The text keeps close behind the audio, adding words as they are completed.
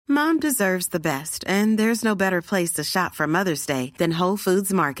Mom deserves the best, and there's no better place to shop for Mother's Day than Whole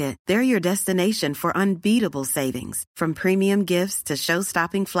Foods Market. They're your destination for unbeatable savings, from premium gifts to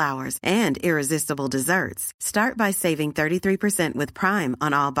show-stopping flowers and irresistible desserts. Start by saving 33% with Prime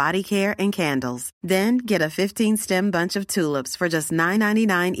on all body care and candles. Then get a 15-stem bunch of tulips for just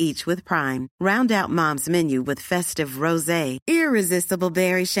 $9.99 each with Prime. Round out Mom's menu with festive rosé, irresistible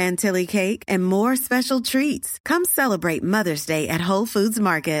berry chantilly cake, and more special treats. Come celebrate Mother's Day at Whole Foods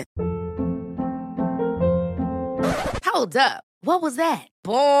Market. Hold up. What was that?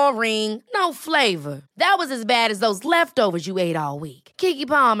 Boring. No flavor. That was as bad as those leftovers you ate all week. Keke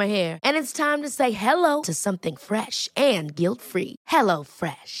Palmer here, and it's time to say hello to something fresh and guilt-free. Hello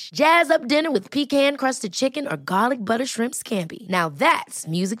Fresh. Jazz up dinner with pecan-crusted chicken or garlic butter shrimp scampi. Now that's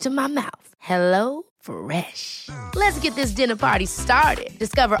music to my mouth. Hello Fresh. Let's get this dinner party started.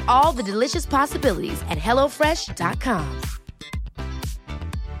 Discover all the delicious possibilities at hellofresh.com.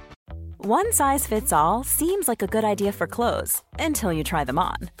 One size fits all seems like a good idea for clothes until you try them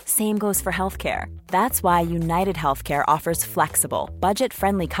on. Same goes for healthcare. That's why United Healthcare offers flexible,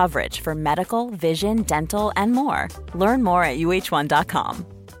 budget-friendly coverage for medical, vision, dental, and more. Learn more at uh1.com.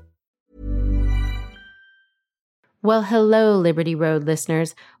 Well, hello, Liberty Road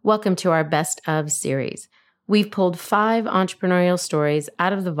listeners. Welcome to our Best Of series. We've pulled 5 entrepreneurial stories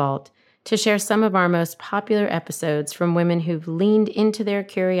out of the vault to share some of our most popular episodes from women who've leaned into their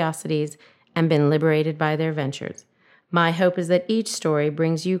curiosities and been liberated by their ventures. My hope is that each story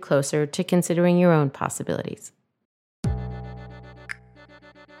brings you closer to considering your own possibilities.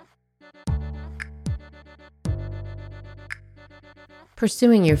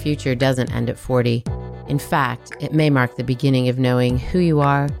 Pursuing your future doesn't end at 40. In fact, it may mark the beginning of knowing who you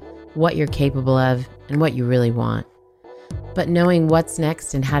are, what you're capable of, and what you really want. But knowing what's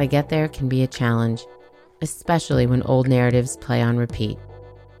next and how to get there can be a challenge, especially when old narratives play on repeat.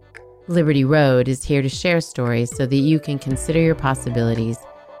 Liberty Road is here to share stories so that you can consider your possibilities,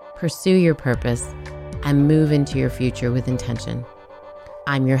 pursue your purpose, and move into your future with intention.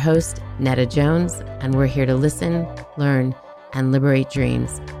 I'm your host, Netta Jones, and we're here to listen, learn, and liberate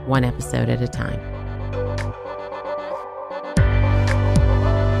dreams, one episode at a time.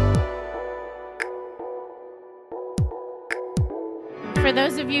 For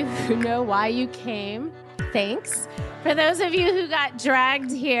those of you who know why you came, thanks. For those of you who got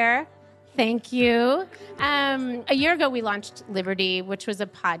dragged here, thank you. A year ago, we launched Liberty, which was a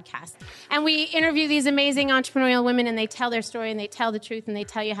podcast. And we interview these amazing entrepreneurial women, and they tell their story, and they tell the truth, and they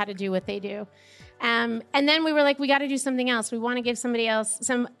tell you how to do what they do. And then we were like, we got to do something else. We want to give somebody else,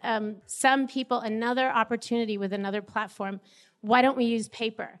 some people, another opportunity with another platform. Why don't we use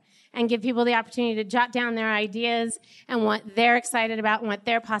paper and give people the opportunity to jot down their ideas and what they're excited about and what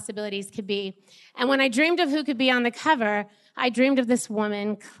their possibilities could be? And when I dreamed of who could be on the cover, I dreamed of this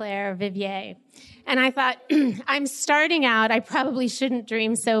woman, Clare Vivier. And I thought, I'm starting out. I probably shouldn't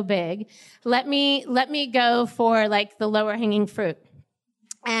dream so big. Let me go for like the lower hanging fruit.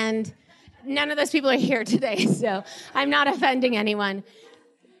 And none of those people are here today, so I'm not offending anyone.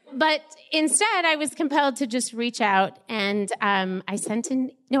 But instead, I was compelled to just reach out, and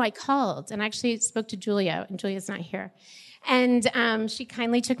I called and actually spoke to Julia, and Julia's not here. And she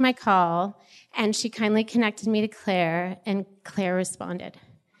kindly took my call, and she kindly connected me to Clare, and Clare responded.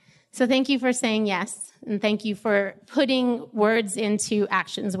 So thank you for saying yes, and thank you for putting words into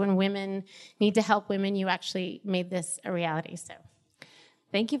actions. When women need to help women, you actually made this a reality. So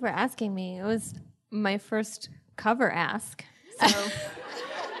thank you for asking me. It was my first cover ask. So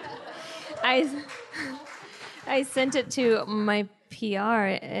I sent it to my PR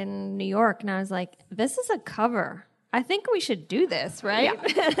in New York, and I was like, this is a cover. I think we should do this, right?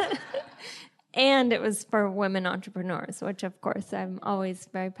 Yeah. And it was for women entrepreneurs, which, of course, I'm always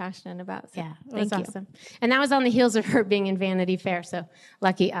very passionate about. So yeah, it was awesome. And that was on the heels of her being in Vanity Fair, so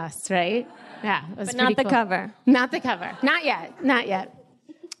lucky us, right? Yeah, it was but not the cool. cover. Not the cover. Not yet.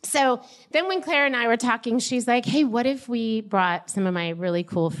 So then when Clare and I were talking, she's like, hey, what if we brought some of my really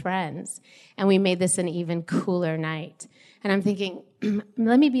cool friends and we made this an even cooler night? And I'm thinking,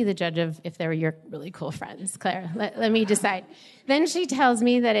 let me be the judge of if they're your really cool friends, Clare. Let me decide. Then she tells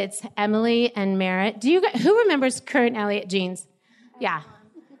me that it's Emily and Meritt. Who remembers current Elliott jeans? Yeah.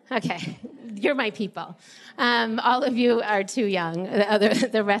 Okay. You're my people. All of you are too young,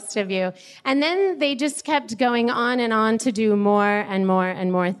 the rest of you. And then they just kept going on and on to do more and more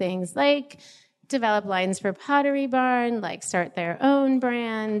and more things, like develop lines for Pottery Barn, like start their own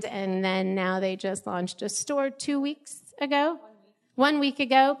brand. And then now they just launched a store 2 weeks ago, 1 week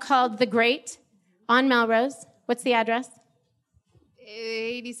ago, called The Great on Melrose. What's the address?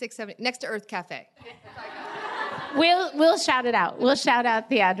 8670, next to Earth Cafe. We'll shout it out. We'll shout out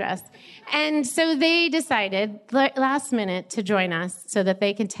the address. And so they decided last minute to join us so that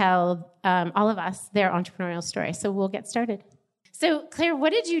they can tell all of us their entrepreneurial story. So we'll get started. So Claire,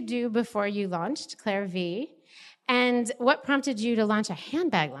 what did you do before you launched Clare V? And what prompted you to launch a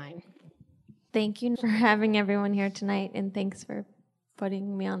handbag line? Thank you for having everyone here tonight, and thanks for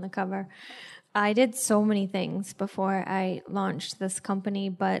putting me on the cover. I did so many things before I launched this company,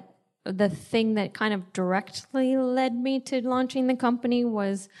 but the thing that kind of directly led me to launching the company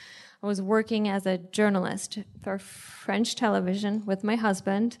was I was working as a journalist for French television with my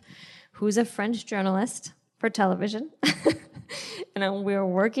husband, who's a French journalist for television. And we were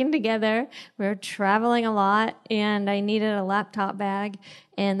working together. We were traveling a lot, and I needed a laptop bag,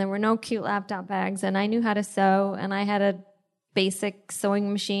 and there were no cute laptop bags, and I knew how to sew, and I had a basic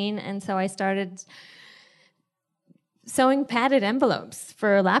sewing machine, and so I started sewing padded envelopes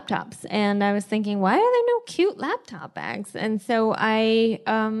for laptops. And I was thinking, why are there no cute laptop bags? And so I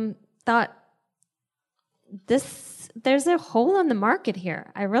thought, there's a hole in the market here.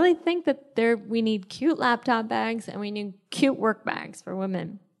 I really think that we need cute laptop bags and we need cute work bags for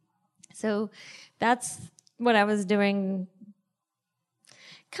women. So that's what I was doing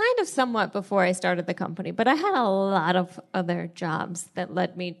kind of somewhat before I started the company. But I had a lot of other jobs that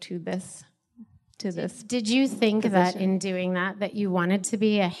led me to this. Did you think position. that in doing that you wanted to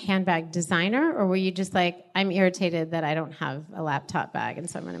be a handbag designer, or were you just like, I'm irritated that I don't have a laptop bag, and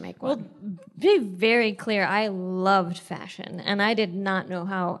so I'm going to make one? Well, be very clear, I loved fashion, and I did not know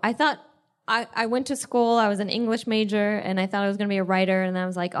how. I thought, I went to school, I was an English major, and I thought I was going to be a writer, and I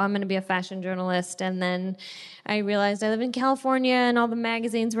was like, oh, I'm going to be a fashion journalist, and then I realized I live in California, and all the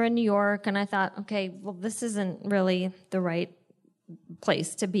magazines were in New York, and I thought, okay, well, this isn't really the right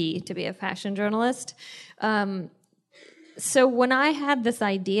place to be a fashion journalist. So when I had this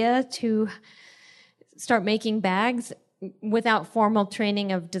idea to start making bags without formal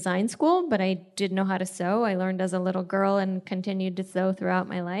training of design school, but I did know how to sew. I learned as a little girl and continued to sew throughout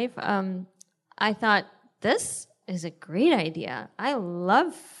my life. I thought, this is a great idea. I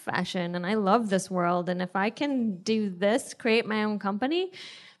love fashion and I love this world. And if I can do this, create my own company,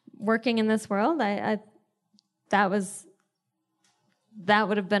 working in this world, that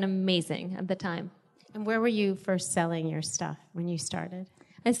would have been amazing at the time. And where were you first selling your stuff when you started?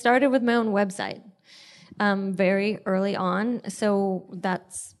 I started with my own website very early on. So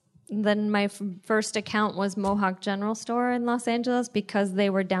then my first account was Mohawk General Store in Los Angeles because they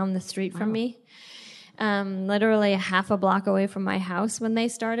were down the street from me. Literally a half a block away from my house when they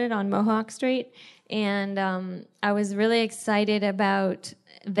started on Mohawk Street. And I was really excited about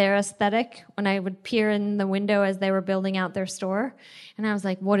their aesthetic when I would peer in the window as they were building out their store. And I was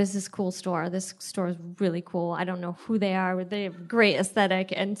like, what is this cool store? This store is really cool. I don't know who they are, but they have great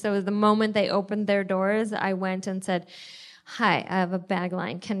aesthetic. And so the moment they opened their doors, I went and said, hi, I have a bag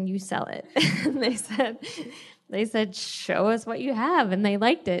line. Can you sell it? And they said, show us what you have. And they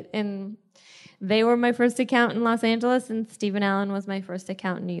liked it. And they were my first account in Los Angeles, and Stephen Allen was my first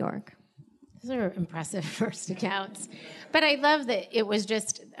account in New York. Those are impressive first accounts. But I love that it was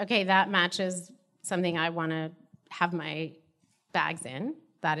just, okay, that matches something I want to have my bags in.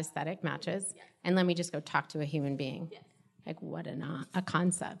 That aesthetic matches. Yeah. And let me just go talk to a human being. Yeah. Like, what a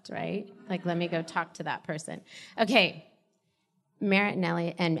concept, right? Like, let me go talk to that person. Okay, Meritt and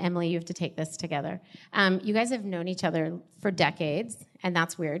Elliott and Emily, you have to take this together. You guys have known each other for decades, and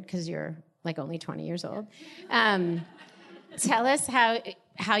that's weird because you're like only 20 years old. Tell us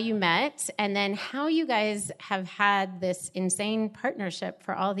how you met, and then how you guys have had this insane partnership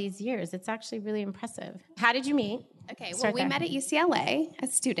for all these years. It's actually really impressive. How did you meet? Okay, well, we met at UCLA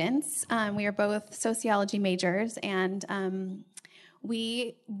as students. We were both sociology majors, and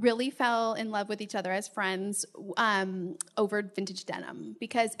we really fell in love with each other as friends over vintage denim,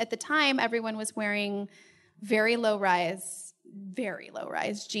 because at the time, everyone was wearing very low-rise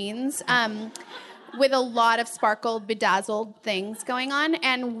jeans with a lot of sparkled, bedazzled things going on.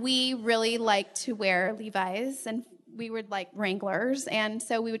 And we really liked to wear Levi's, and we were like Wranglers. And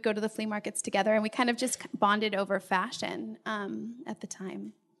so we would go to the flea markets together, and we kind of just bonded over fashion at the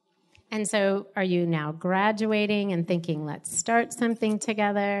time. And so are you now graduating and thinking, let's start something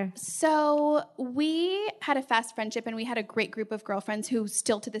together? So we had a fast friendship, and we had a great group of girlfriends who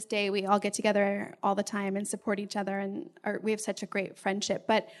still to this day, we all get together all the time and support each other, and we have such a great friendship.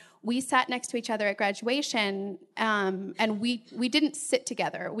 But we sat next to each other at graduation, and we didn't sit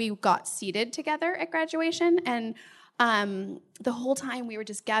together. We got seated together at graduation, and the whole time we were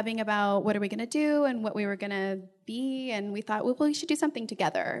just gabbing about what are we going to do and what we were going to be, and we thought, well, we should do something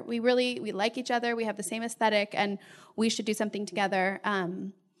together. We like each other, we have the same aesthetic, and we should do something together.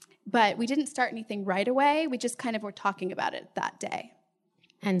 But we didn't start anything right away. We just kind of were talking about it that day.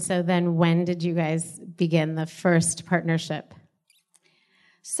 And so then when did you guys begin the first partnership?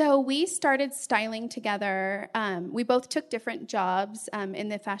 So we started styling together. We both took different jobs in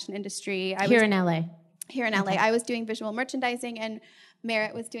the fashion industry. Here in LA? Here in LA. I was doing visual merchandising, and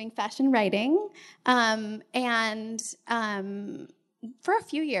Meritt was doing fashion writing. And for a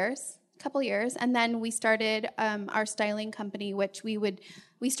few years, a couple years, and then we started our styling company, which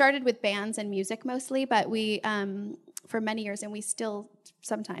we started with bands and music mostly, but we, for many years, and we still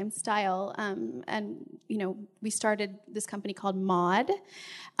sometimes style, and, we started this company called Mod.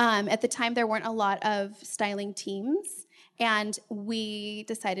 At the time, there weren't a lot of styling teams, and we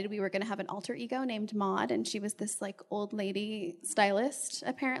decided we were going to have an alter ego named Maud, and she was this old lady stylist,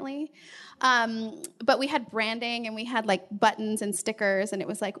 apparently. But we had branding, and we had buttons and stickers, and it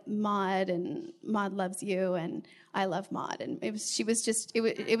was Maud, and Maud loves you, and I love Maud. And it was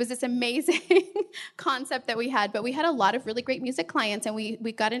this amazing concept that we had. But we had a lot of really great music clients, and we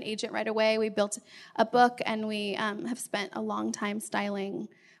got an agent right away. We built a book, and we have spent a long time styling,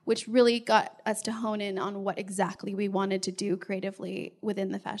 which really got us to hone in on what exactly we wanted to do creatively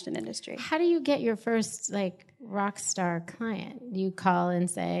within the fashion industry. How do you get your first rock star client? Do you call and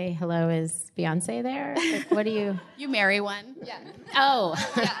say, "Hello, is Beyonce there?" What do you? You marry one. Yeah. Oh.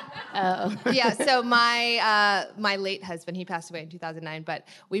 Yeah. Oh. Yeah. So my late husband, he passed away in 2009, but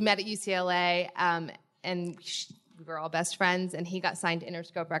we met at UCLA, and we were all best friends, and he got signed to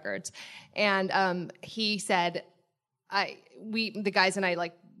Interscope Records, and he said, the guys and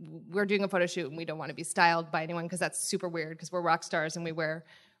I we're doing a photo shoot, and we don't want to be styled by anyone because that's super weird because we're rock stars and we wear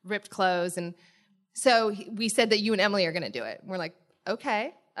ripped clothes. And so we said that you and Emily are going to do it. And we're like,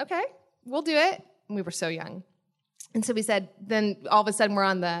 okay, we'll do it. And we were so young. And so we said, then all of a sudden we're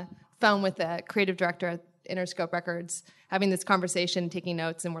on the phone with the creative director at Interscope Records, having this conversation, taking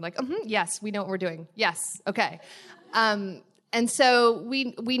notes, and we're like, yes, we know what we're doing. Yes, okay. And so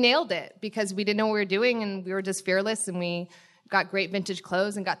we nailed it because we didn't know what we were doing, and we were just fearless, and we got great vintage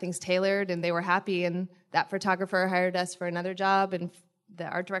clothes and got things tailored, and they were happy. And that photographer hired us for another job, and the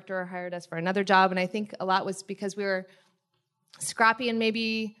art director hired us for another job. And I think a lot was because we were scrappy and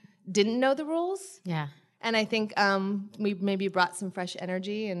maybe didn't know the rules. Yeah. And I think we maybe brought some fresh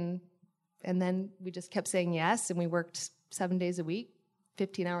energy, and then we just kept saying yes, and we worked 7 days a week,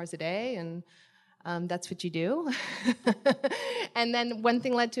 15 hours a day, and that's what you do. And then one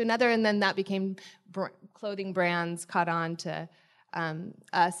thing led to another, and then that became clothing brands caught on to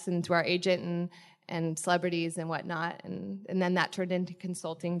us and to our agent and celebrities and whatnot. And then that turned into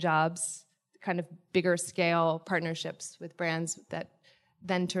consulting jobs, kind of bigger scale partnerships with brands that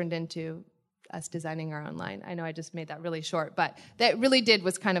then turned into us designing our own line. I know I just made that really short, but that really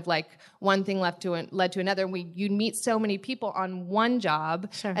was kind of one thing led to another. You'd meet so many people on one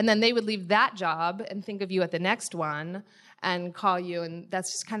job, sure, and then they would leave that job and think of you at the next one and call you, and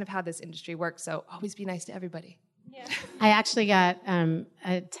that's just kind of how this industry works. So always be nice to everybody. Yeah. I actually got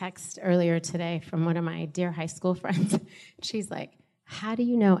a text earlier today from one of my dear high school friends. She's like, "How do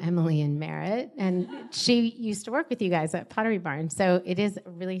you know Emily and Meritt?" And she used to work with you guys at Pottery Barn. So it is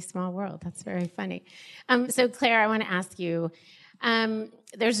a really small world. That's very funny. So Claire, I want to ask you,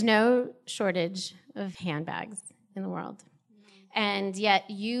 there's no shortage of handbags in the world. And yet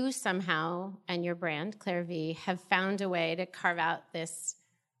you somehow, and your brand, Clare V, have found a way to carve out this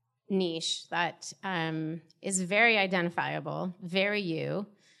niche that is very identifiable, very you.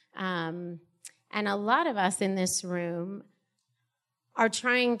 And a lot of us in this room are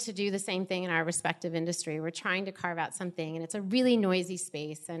trying to do the same thing in our respective industry. We're trying to carve out something, and it's a really noisy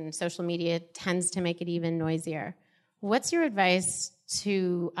space, and social media tends to make it even noisier. What's your advice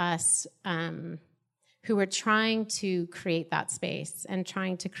to us who are trying to create that space and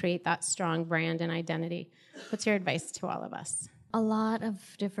trying to create that strong brand and identity? What's your advice to all of us? A lot of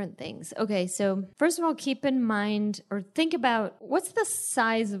different things. Okay, so first of all, keep in mind or think about what's the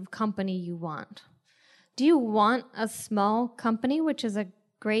size of company you want. Do you want a small company, which is a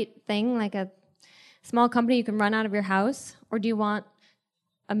great thing, like a small company you can run out of your house? Or do you want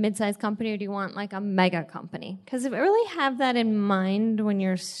a mid-sized company, or do you want a mega company? Because really have that in mind when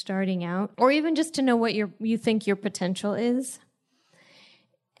you're starting out, or even just to know what you think your potential is.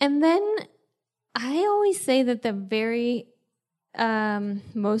 And then I always say that the very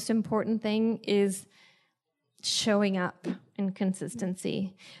most important thing is showing up and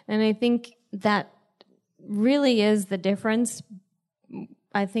consistency. And I think that really is the difference.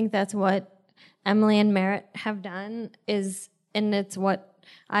 I think that's what Emily and Meritt have done, and it's what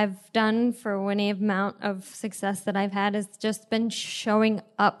I've done for any amount of success that I've had, has just been showing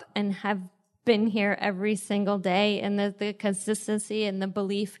up and have been here every single day, and the consistency and the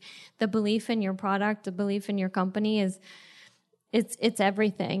belief in your product, the belief in your company it's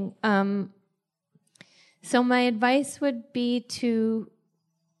everything. So my advice would be to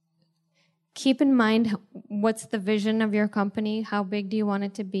keep in mind what's the vision of your company, how big do you want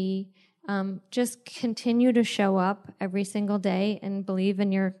it to be. Just continue to show up every single day and believe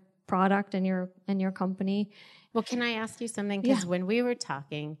in your product and your company. Well, can I ask you something? Because when we were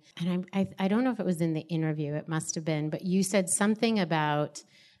talking, and I don't know if it was in the interview, it must have been, but you said something about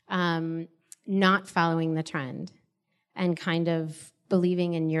not following the trend and kind of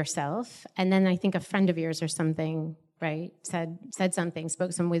believing in yourself. And then I think a friend of yours or something, right, said something,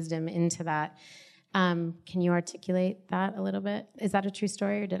 spoke some wisdom into that. Can you articulate that a little bit? Is that a true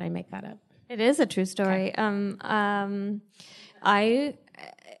story, or did I make that up? It is a true story. Okay.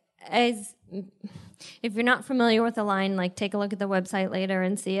 If you're not familiar with the line, like, take a look at the website later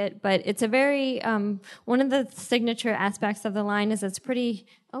and see it. But it's a very, one of the signature aspects of the line is it's pretty,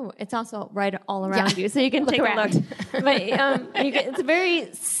 it's also right all around you, so you can take a look. But it's very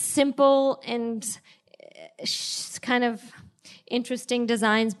simple and kind of interesting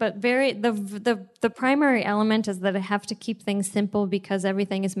designs, but the primary element is that I have to keep things simple because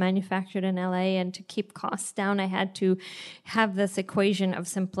everything is manufactured in LA, and to keep costs down, I had to have this equation of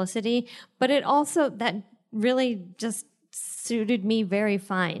simplicity. But it also, that really just suited me very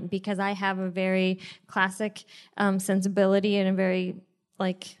fine because I have a very classic sensibility and a very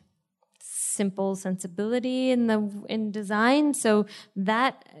simple sensibility in design, so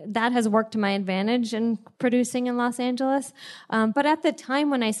that has worked to my advantage in producing in Los Angeles. But at the time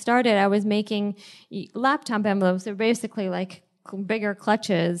when I started, I was making laptop envelopes. They're basically like bigger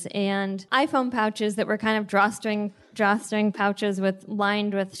clutches and iPhone pouches that were kind of drawstring pouches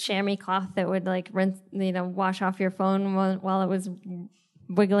lined with chamois cloth that would wash off your phone while it was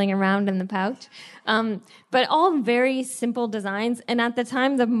wiggling around in the pouch. But all very simple designs. And at the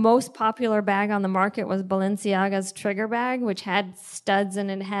time, the most popular bag on the market was Balenciaga's Trigger bag, which had studs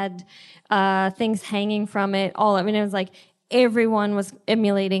and it had things hanging from it. It was like everyone was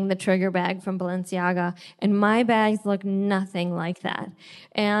emulating the Trigger bag from Balenciaga. And my bags look nothing like that.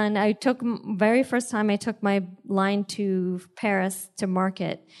 And very first time I took my line to Paris to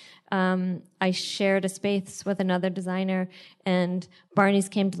market, I shared a space with another designer, and Barney's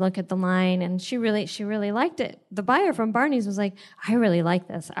came to look at the line, and she really liked it. The buyer from Barney's was like, I really like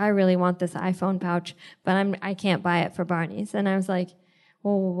this. I really want this iPhone pouch, but I can't buy it for Barney's. And I was like,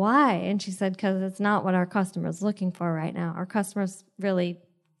 well, why? And she said, because it's not what our customer's looking for right now. Our customer's really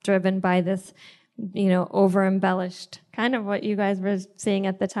driven by this, over-embellished, kind of what you guys were seeing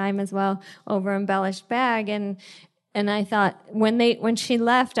at the time as well, over-embellished bag. And I thought when she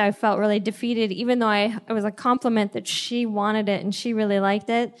left, I felt really defeated, even though it was a compliment that she wanted it and she really liked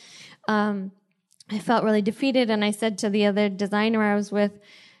it. I felt really defeated, and I said to the other designer I was with,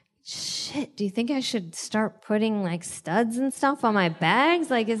 shit, do you think I should start putting studs and stuff on my bags?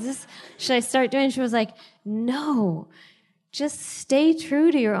 Should I start doing? She was like, no, just stay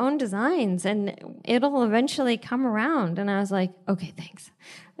true to your own designs and it'll eventually come around. And I was like, okay, thanks.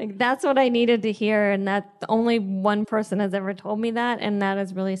 That's what I needed to hear, and that only one person has ever told me that, and that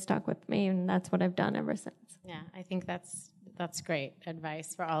has really stuck with me, and that's what I've done ever since. Yeah, I think that's great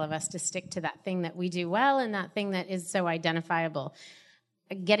advice for all of us, to stick to that thing that we do well and that thing that is so identifiable.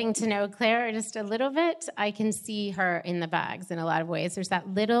 Getting to know Clare just a little bit, I can see her in the bags in a lot of ways. There's that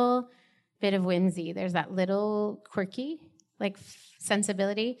little bit of whimsy. There's that little quirky,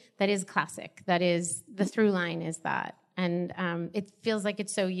 sensibility that is classic. That is, the through line is that. And it feels like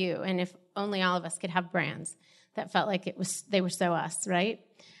it's so you. And if only all of us could have brands that felt like they were so us, right?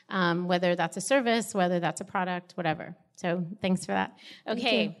 Whether that's a service, whether that's a product, whatever. So thanks for that.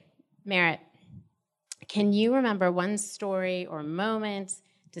 Okay, Meritt, can you remember one story or moment,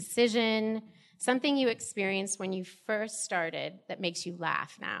 decision, something you experienced when you first started that makes you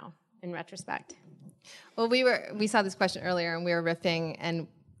laugh now in retrospect? Well, we saw this question earlier and we were riffing, and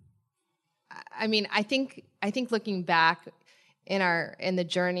I think looking back in the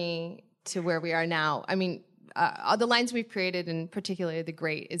journey to where we are now, all the lines we've created, and particularly the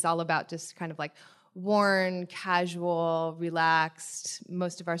Great, is all about just kind of worn, casual, relaxed.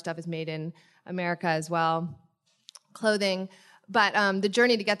 Most of our stuff is made in America as well, clothing. But the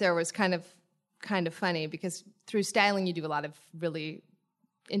journey to get there was kind of funny, because through styling you do a lot of really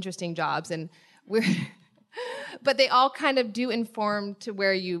interesting jobs, and but they all kind of do inform to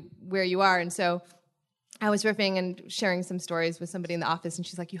where you are. And so I was riffing and sharing some stories with somebody in the office, and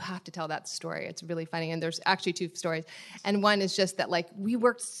she's like, you have to tell that story. It's really funny. And there's actually two stories. And one is just that, we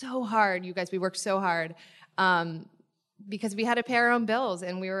worked so hard, you guys, we worked so hard because we had to pay our own bills,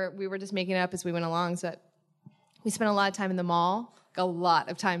 and we were just making it up as we went along. So we spent a lot of time in the mall,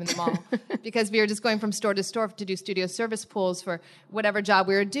 because we were just going from store to store to do studio service pools for whatever job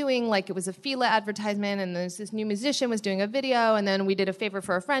we were doing. Like it was a Fila advertisement, and there's this new musician was doing a video, and then we did a favor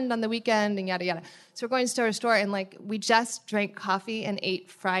for a friend on the weekend, and yada yada. So we're going store to store, and like we just drank coffee and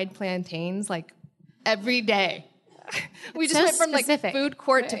ate fried plantains like every day. We just went from like food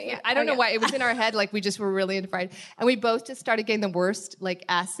court to food. I don't know why. It was in our head, like we just were really into fried. And we both just started getting the worst, like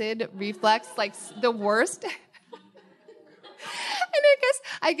acid reflux, like the worst. And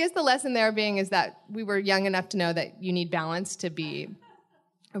I guess the lesson there being is that we were young enough to know that you need balance to be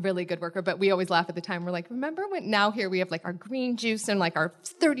a really good worker. But we always laugh at the time. We're like, remember when now here we have like our green juice and like our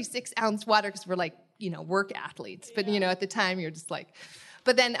 36-ounce water because we're like, work athletes. But, at the time you're just like,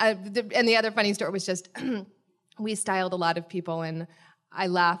 but then, and the other funny story was just, we styled a lot of people, and I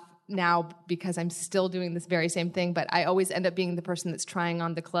laugh now because I'm still doing this very same thing, but I always end up being the person that's trying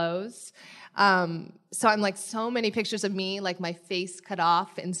on the clothes. So I'm like so many pictures of me, like my face cut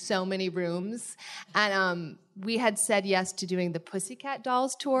off in so many rooms. And we had said yes to doing the Pussycat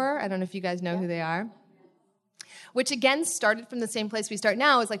Dolls tour. I don't know if you guys know who they are. Which again started from the same place we start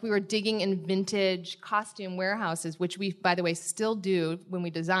now. Is like we were digging in vintage costume warehouses, which we, by the way, still do when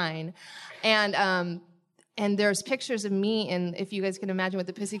we design. And there's pictures of me, and if you guys can imagine with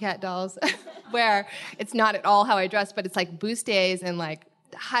the Pussycat Dolls, where it's not at all how I dress, but it's like bustiers and like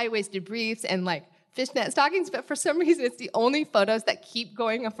high-waisted briefs and like fishnet stockings. But for some reason, it's the only photos that keep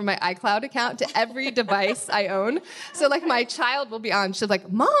going up from my iCloud account to every device I own. So like my child will be on, she's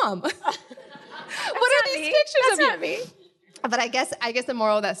like, "Mom, what are these pictures of you?" That's not me. But I guess the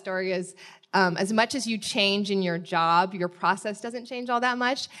moral of that story is, as much as you change in your job, your process doesn't change all that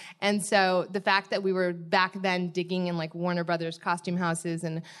much. And so the fact that we were back then digging in like Warner Brothers costume houses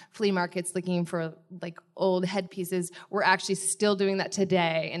and flea markets looking for like old headpieces, we're actually still doing that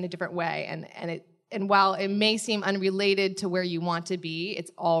today in a different way. And while it may seem unrelated to where you want to be,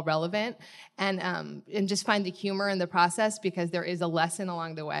 it's all relevant. And just find the humor in the process because there is a lesson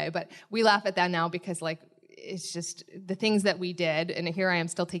along the way. But we laugh at that now because like, it's just the things that we did, and here I am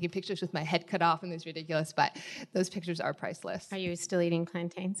still taking pictures with my head cut off, and it's ridiculous, but those pictures are priceless. Are you still eating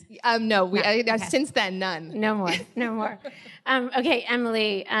plantains? No. Okay. Since then, none. No more. Okay,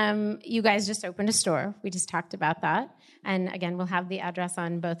 Emily, you guys just opened a store. We just talked about that. And again, we'll have the address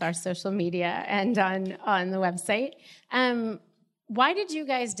on both our social media and on the website. Why did you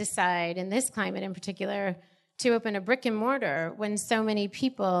guys decide, in this climate in particular, to open a brick and mortar when so many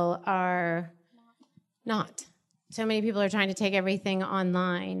people are not? So many people are trying to take everything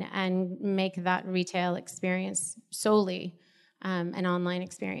online and make that retail experience solely an online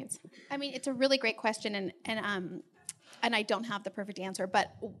experience. I mean, it's a really great question, and I don't have the perfect answer,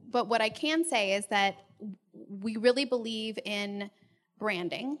 but what I can say is that we really believe in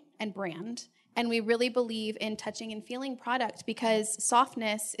branding and brand, and we really believe in touching and feeling product because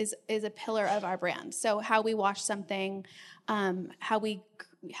softness is a pillar of our brand. So how we wash something, how we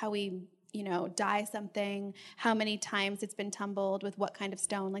dye something, how many times it's been tumbled with what kind of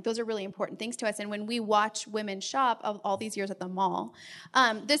stone. Like those are really important things to us. And when we watch women shop all these years at the mall,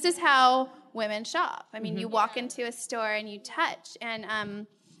 this is how women shop. I mean, you walk into a store and you touch. And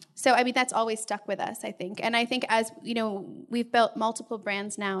so, I mean, that's always stuck with us, I think. And I think as, we've built multiple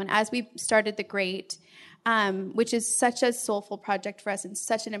brands now, and as we started The Great, which is such a soulful project for us and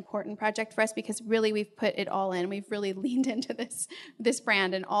such an important project for us because really we've put it all in. We've really leaned into this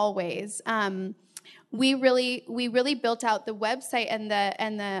brand in all ways. We really built out the website and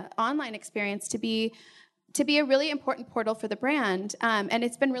the online experience to be a really important portal for the brand, and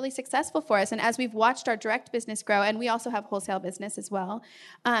it's been really successful for us. And as we've watched our direct business grow, and we also have wholesale business as well,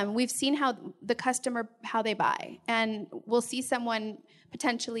 we've seen how the customer, how they buy. And we'll see someone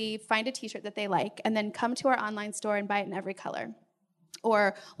potentially find a t-shirt that they like and then come to our online store and buy it in every color.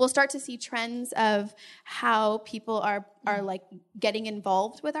 Or we'll start to see trends of how people are like getting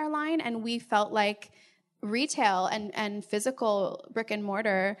involved with our line, and we felt like retail and physical brick and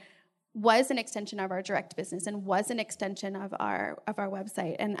mortar was an extension of our direct business and was an extension of our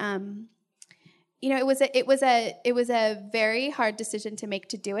website. And it was a very hard decision to make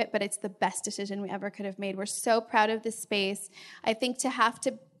to do it, but it's the best decision we ever could have made. We're so proud of this space. I think to have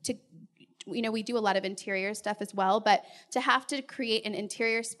to we do a lot of interior stuff as well, but to have to create an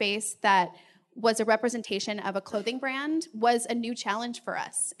interior space that was a representation of a clothing brand was a new challenge for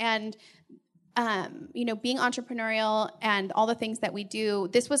us. And being entrepreneurial and all the things that we do,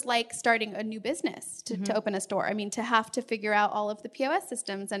 this was like starting a new business to open a store. I mean, to have to figure out all of the POS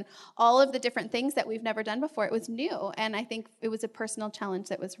systems and all of the different things that we've never done before. It was new. And I think it was a personal challenge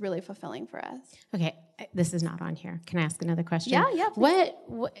that was really fulfilling for us. Okay. This is not on here. Can I ask another question? Yeah. What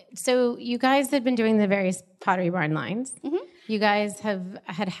so you guys had been doing the various Pottery Barn lines. Mm-hmm. You guys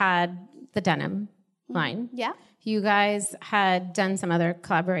had the denim line. Yeah. You guys had done some other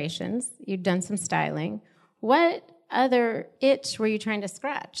collaborations. You'd done some styling. What other itch were you trying to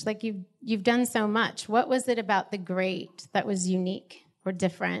scratch? Like you've done so much. What was it about the great that was unique or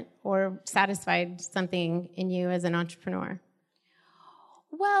different or satisfied something in you as an entrepreneur?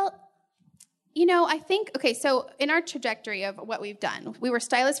 Well, I think, so in our trajectory of what we've done, we were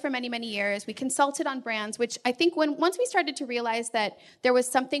stylists for many, many years. We consulted on brands, which I think once we started to realize that there was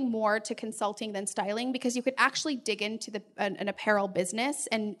something more to consulting than styling, because you could actually dig into an apparel business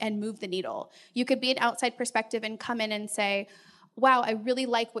and move the needle. You could be an outside perspective and come in and say, wow, I really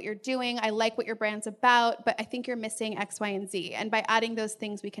like what you're doing. I like what your brand's about, but I think you're missing X, Y, and Z. And by adding those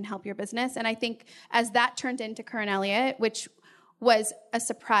things, we can help your business. And I think as that turned into Clare and Elliott, which was a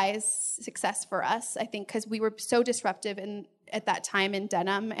surprise success for us, I think, because we were so disruptive at that time in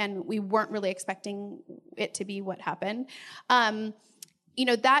denim, and we weren't really expecting it to be what happened.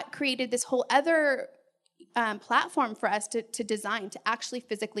 That created this whole other platform for us to design, to actually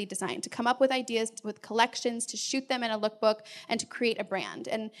physically design, to come up with ideas, with collections, to shoot them in a lookbook, and to create a brand.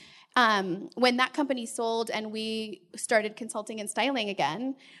 And when that company sold and we started consulting and styling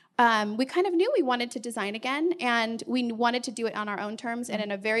again, we kind of knew we wanted to design again, and we wanted to do it on our own terms and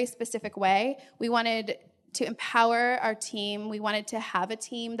in a very specific way. We wanted to empower our team. We wanted to have a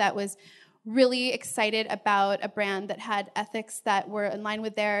team that was really excited about a brand that had ethics that were in line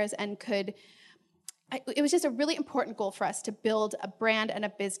with theirs and it was just a really important goal for us to build a brand and a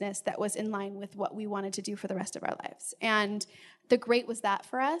business that was in line with what we wanted to do for the rest of our lives. And the great was that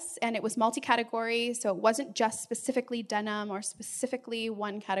for us, and it was multi-category, so it wasn't just specifically denim or specifically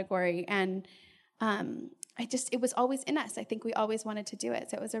one category. And it was always in us. I think we always wanted to do it,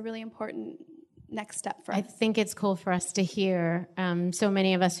 so it was a really important next step for us. I think it's cool for us to hear so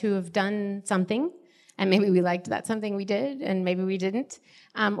many of us who have done something, and maybe we liked that something we did, and maybe we didn't,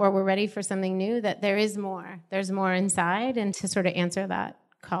 or we're ready for something new, that there is more. There's more inside, and to sort of answer that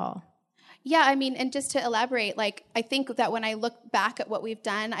call. Yeah, I mean, and just to elaborate, I think that when I look back at what we've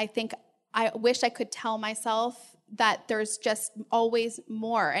done, I wish I could tell myself that there's just always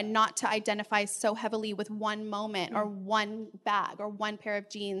more, and not to identify so heavily with one moment or one bag or one pair of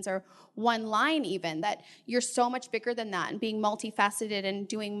jeans or one line even, that you're so much bigger than that, and being multifaceted and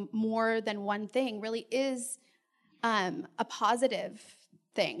doing more than one thing really is a positive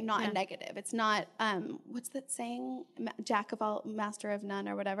thing, not a negative. It's not, what's that saying? Jack of all, master of none,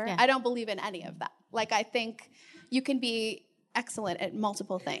 or whatever. Yeah. I don't believe in any of that. I think you can be excellent at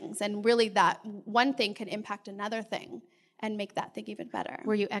multiple things, and really that one thing can impact another thing and make that thing even better.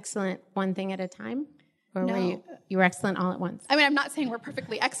 Were you excellent one thing at a time? Or no. were you were excellent all at once? I mean, I'm not saying we're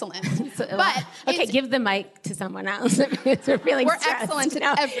perfectly excellent, but okay, give the mic to someone else. We're feeling we're stressed. Excellent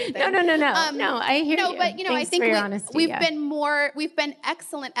at everything. No, I hear you. No, but Thanks I think we've been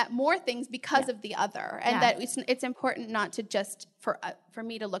excellent at more things because of the other, and that it's important not to just for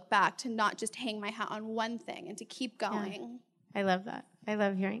me to look back, to not just hang my hat on one thing, and to keep going. I love that. I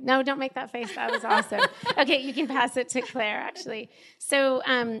love hearing. No, don't make that face. That was awesome. Okay, you can pass it to Clare, actually. So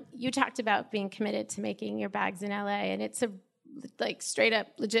you talked about being committed to making your bags in LA, and it's a straight up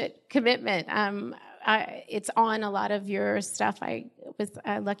legit commitment. It's on a lot of your stuff. I was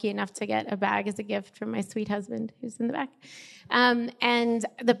lucky enough to get a bag as a gift from my sweet husband, who's in the back. And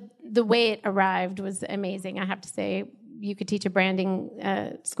the way it arrived was amazing. I have to say, you could teach a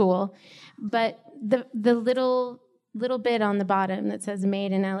branding school, but the little bit on the bottom that says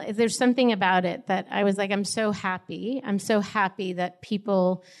made in LA, there's something about it that I was like, I'm so happy that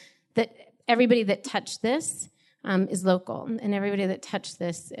that everybody that touched this is local, and everybody that touched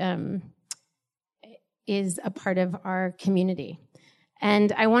this is a part of our community.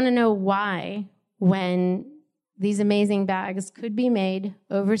 And I want to know why, when these amazing bags could be made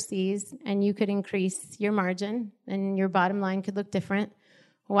overseas and you could increase your margin and your bottom line could look different,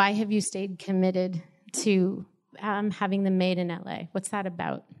 why have you stayed committed to having them made in LA? What's that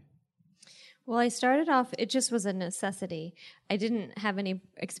about? Well, I started off, it just was a necessity. I didn't have any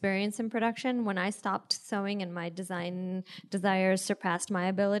experience in production. When I stopped sewing and my design desires surpassed my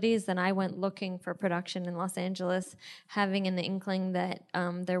abilities, then I went looking for production in Los Angeles, having an inkling that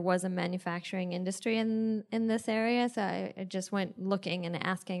there was a manufacturing industry in this area. So I just went looking and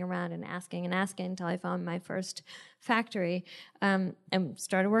asking around and asking until I found my first factory, and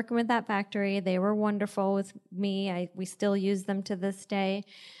started working with that factory. They were wonderful with me. We still use them to this day.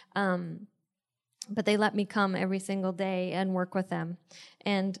 But they let me come every single day and work with them.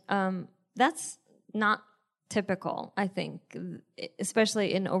 And that's not typical, I think,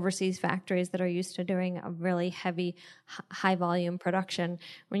 especially in overseas factories that are used to doing a really heavy, high-volume production.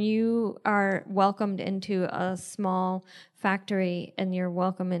 When you are welcomed into a small factory and you're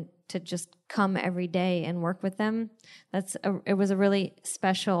welcome to just come every day and work with them, it was a really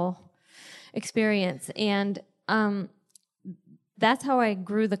special experience. And that's how I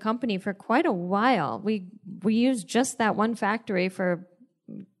grew the company for quite a while. We used just that one factory for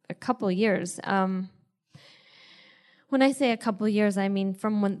a couple of years. When I say a couple of years, I mean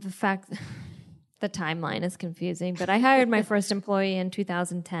from when the timeline is confusing, but I hired my first employee in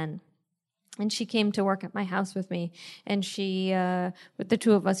 2010. And she came to work at my house with me. And she, with the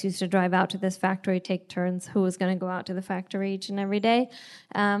two of us, used to drive out to this factory, take turns who was going to go out to the factory each and every day.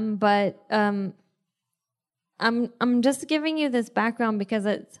 I'm just giving you this background because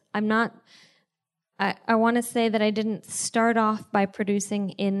I want to say that I didn't start off by producing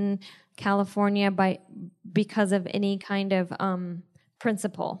in California because of any kind of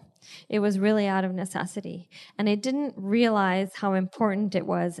principle. It was really out of necessity. And I didn't realize how important it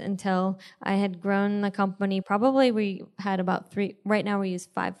was until I had grown the company. Probably we had about 3, right now we use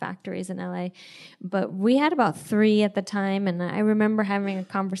 5 factories in LA, but we had about 3 at the time. And I remember having a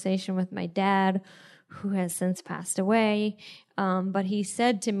conversation with my dad, who has since passed away. But he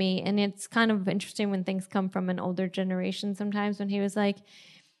said to me, and it's kind of interesting when things come from an older generation sometimes, when he was like,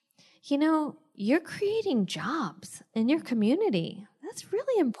 you're creating jobs in your community. That's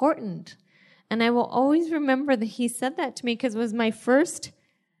really important. And I will always remember that he said that to me because it was my first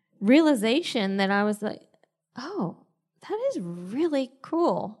realization that I was like, oh, that is really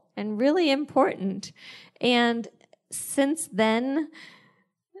cool and really important. And since then,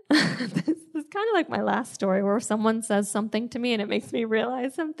 this is kind of like my last story where someone says something to me and it makes me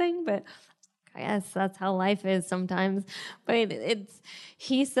realize something, but I guess that's how life is sometimes. But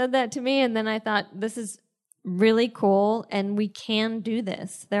he said that to me, and then I thought, this is really cool, and we can do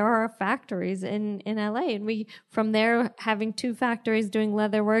this. There are factories in LA, and we, from there, having 2 factories doing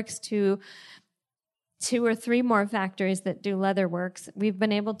leatherworks to 2 or 3 more factories that do leatherworks, we've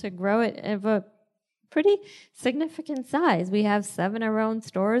been able to grow it of a pretty significant size. We have 7 of our own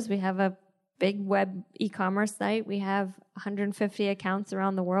stores. We have a big web e-commerce site. We have 150 accounts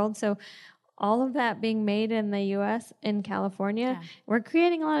around the world. So all of that being made in the U.S., in California, we're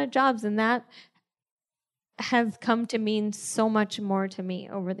creating a lot of jobs, and that has come to mean so much more to me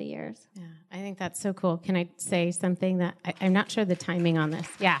over the years. Yeah, I think that's so cool. Can I say something that I'm not sure the timing on this?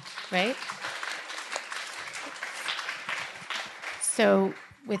 Yeah, right? So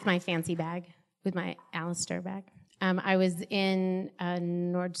with my fancy bag, with my Alistair bag, I was in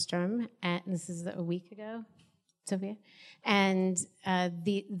Nordstrom, and this is a week ago, Sophia, and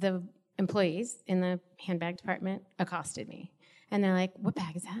the employees in the handbag department accosted me. And they're like, what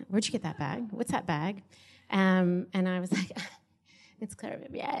bag is that? Where'd you get that bag? What's that bag? And I was like, it's Clare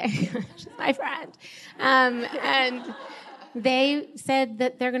Vivier. She's my friend. And they said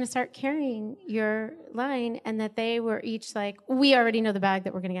that they're going to start carrying your line, and that they were each like, we already know the bag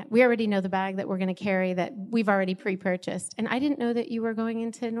that we're going to get. We already know the bag that we're going to carry that we've already pre-purchased. And I didn't know that you were going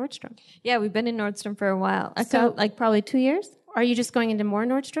into Nordstrom. Yeah, we've been in Nordstrom for a while. So, like probably 2 years. Are you just going into more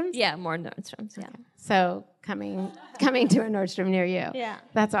Nordstroms? Yeah, more Nordstroms, yeah. Okay. So coming to a Nordstrom near you. Yeah.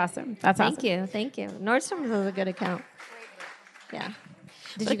 That's awesome. Thank you. Nordstrom is a good account. Yeah.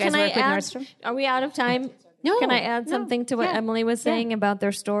 Did you guys work with Nordstrom? Are we out of time? No. Can I add something to what Emily was saying about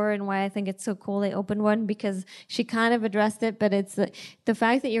their store and why I think it's so cool they opened one? Because she kind of addressed it, but it's the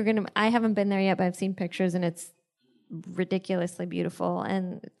fact that I haven't been there yet, but I've seen pictures, and it's ridiculously beautiful,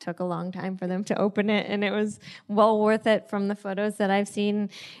 and it took a long time for them to open it, and it was well worth it from the photos that I've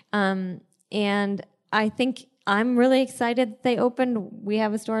seen. And I think I'm really excited that they opened. We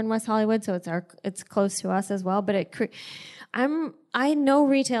have a store in West Hollywood, so it's close to us as well. But I know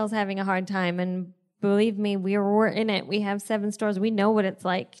retail's having a hard time, and believe me, we're in it. We have 7 stores. We know what it's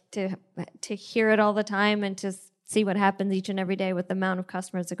like to hear it all the time and to see what happens each and every day with the amount of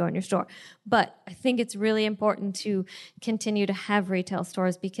customers that go in your store. But I think it's really important to continue to have retail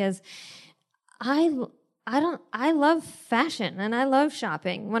stores, because I I love fashion and I love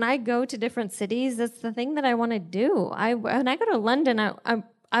shopping. When I go to different cities, that's the thing that I want to do. When I go to London,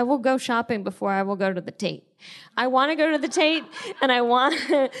 I will go shopping before I will go to the Tate. I want to go to the Tate and I want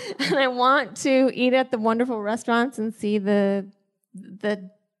to eat at the wonderful restaurants and see the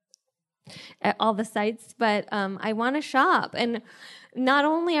all the sights, but I want to shop. And not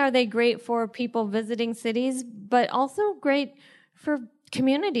only are they great for people visiting cities, but also great for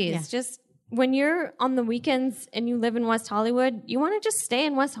communities. Yeah. Just when you're on the weekends and you live in West Hollywood, you want to just stay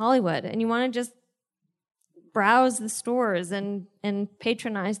in West Hollywood and you want to just browse the stores and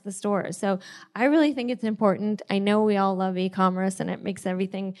patronize the stores. So I really think it's important. I know we all love e-commerce and it makes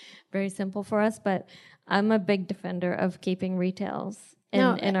everything very simple for us, but I'm a big defender of keeping retails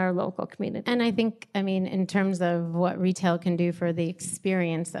in our local community. And I think, I mean, in terms of what retail can do for the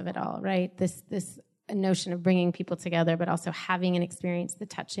experience of it all, right? This notion of bringing people together, but also having an experience, the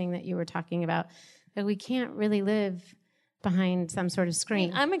touching that you were talking about, that we can't really live behind some sort of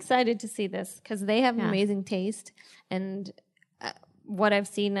screen. I'm excited to see this because they have amazing taste. And what I've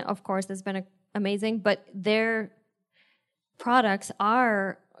seen, of course, has been amazing, but their products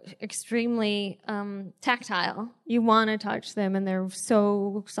are extremely tactile. You want to touch them, and they're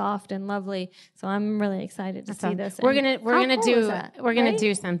so soft and lovely. So I'm really excited to see this. We're gonna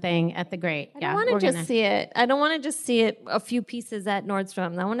do something at the Great. I don't want to just see it. I don't want to just see it a few pieces at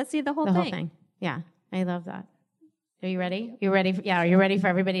Nordstrom. I want to see the whole thing. Yeah, I love that. Are you ready? You ready? Are you ready for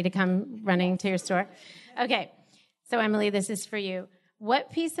everybody to come running to your store? Okay. So Emily, this is for you.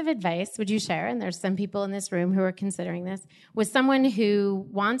 What piece of advice would you share, and there's some people in this room who are considering this, with someone who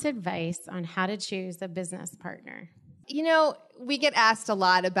wants advice on how to choose a business partner? You know, we get asked a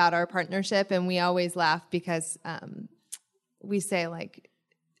lot about our partnership, and we always laugh because we say, like,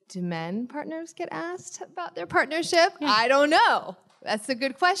 do men partners get asked about their partnership? Yeah. I don't know. That's a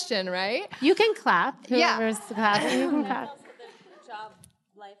good question, right? You can clap. Whoever's clapping, you can clap. Job,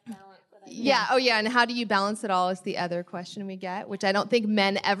 life balance. Yeah. Oh, yeah. And how do you balance it all is the other question we get, which I don't think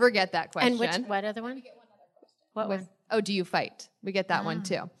men ever get that question. And what other one? What one? Oh, do you fight? We get that one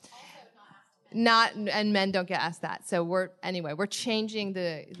too. And men don't get asked that. So we're changing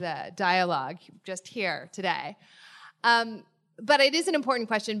the dialogue just here today. But it is an important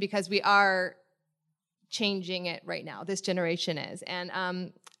question because we are changing it right now. This generation is.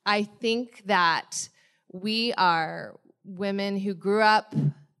 And I think that we are women who grew up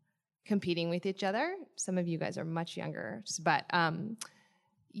competing with each other. Some of you guys are much younger, but, kind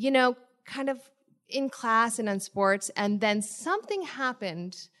of in class and on sports. And then something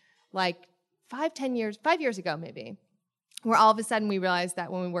happened like 5 years ago, maybe, where all of a sudden we realized that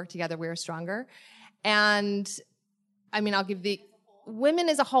when we work together, we were stronger. And I mean, I'll give the women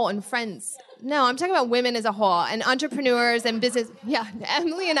as a whole and friends. No, I'm talking about women as a whole and entrepreneurs and business. Yeah,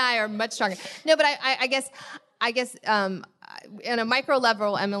 Emily and I are much stronger. No, but I guess, on a micro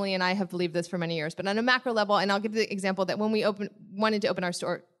level, Emily and I have believed this for many years, but on a macro level, and I'll give the example that when we wanted to open our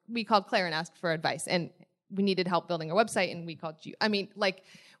store, we called Clare and asked for advice, and we needed help building a website, and we called you. I mean, like,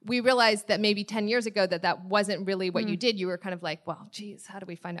 we realized that maybe 10 years ago that wasn't really what you did. You were kind of like, well, geez, how do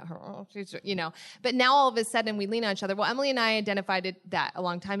we find out her, But now all of a sudden we lean on each other. Well, Emily and I identified that a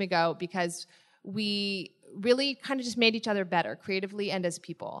long time ago because we really kind of just made each other better creatively and as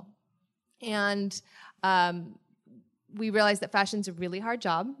people. And we realized that fashion's a really hard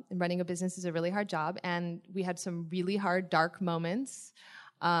job, and running a business is a really hard job. And we had some really hard, dark moments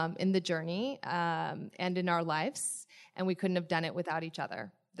in the journey and in our lives, and we couldn't have done it without each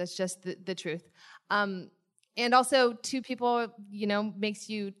other. That's just the truth. And also, 2 people, makes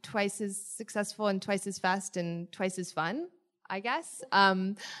you twice as successful and twice as fast and twice as fun, I guess.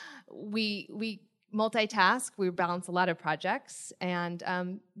 We multitask. We balance a lot of projects, and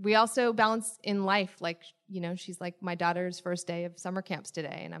we also balance in life. Like, she's like my daughter's first day of summer camps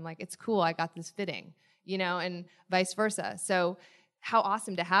today, and I'm like, it's cool, I got this fitting, and vice versa. So how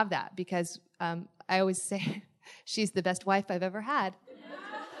awesome to have that, because I always say she's the best wife I've ever had.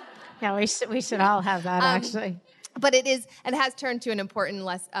 Yeah, we should all have that, actually. But it has turned to an important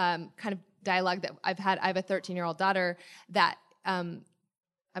kind of dialogue that I've had. I have a 13-year-old daughter that I'm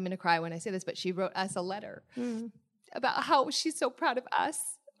going to cry when I say this, but she wrote us a letter about how she's so proud of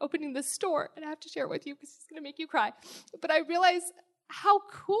us opening this store. And I have to share it with you because it's going to make you cry. But I realize how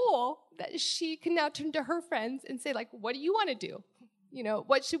cool that she can now turn to her friends and say, like, what do you want to do?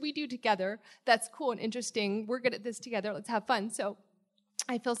 What should we do together? That's cool and interesting. We're good at this together. Let's have fun. So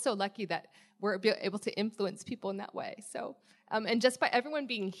I feel so lucky that we're able to influence people in that way. So, and just by everyone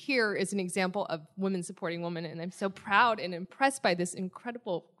being here is an example of women supporting women. And I'm so proud and impressed by this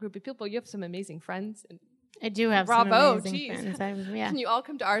incredible group of people. You have some amazing friends. I do have Bravo, some amazing friends. Can you all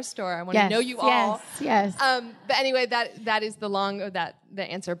come to our store? I want to know you all. Yes. But anyway, that is the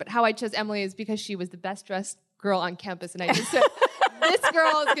answer. But how I chose Emily is because she was the best dressed girl on campus, and I just said, this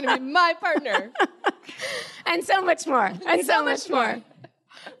girl is going to be my partner. And so much more. And so much more.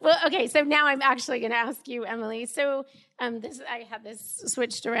 Well, okay, so now I'm actually going to ask you, Emily. So I had this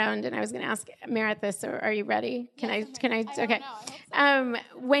switched around, and I was going to ask Meritt this. So are you ready? Can I? Okay. So.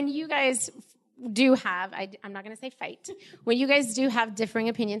 When you guys do have, I'm not going to say fight, when you guys do have differing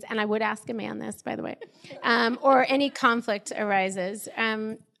opinions, and I would ask a man this, by the way, or any conflict arises,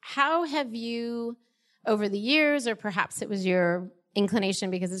 how have you, over the years, or perhaps it was your inclination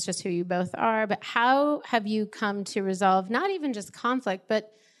because it's just who you both are, but how have you come to resolve not even just conflict,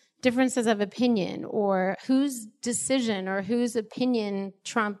 but differences of opinion, or whose decision or whose opinion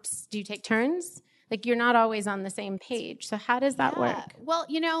trumps? Do you take turns? Like, you're not always on the same page. So how does that work? Well,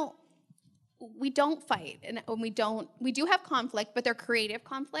 we don't fight, and we do have conflict, but they're creative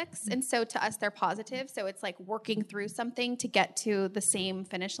conflicts. And so to us, they're positive. So it's like working through something to get to the same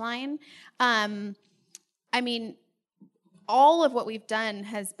finish line. All of what we've done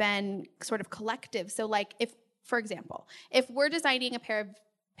has been sort of collective. So like for example, if we're designing a pair of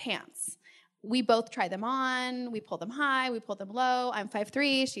pants, we both try them on, we pull them high, we pull them low. I'm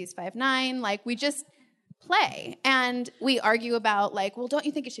 5'3", she's 5'9". Like, we just play, and we argue about, like, well, don't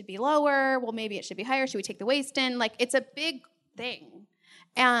you think it should be lower? Well, maybe it should be higher. Should we take the waist in? Like, it's a big thing.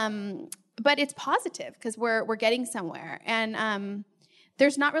 But it's positive because we're getting somewhere. And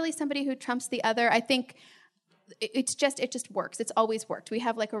there's not really somebody who trumps the other. I think it just works. It's always worked. We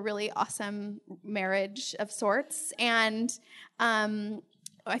have like a really awesome marriage of sorts, and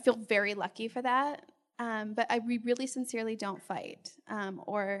I feel very lucky for that. But we really sincerely don't fight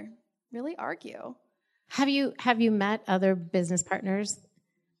or really argue. Have you met other business partners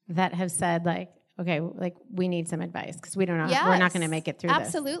that have said, like, okay, like, we need some advice because we don't know, we're not going to make it through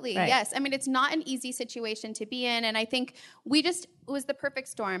Absolutely, this. Right. Yes. I mean, it's not an easy situation to be in, and I think it was the perfect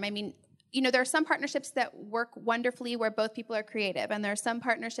storm. I mean, there are some partnerships that work wonderfully where both people are creative, and there are some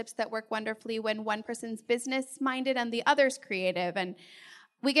partnerships that work wonderfully when one person's business-minded and the other's creative. And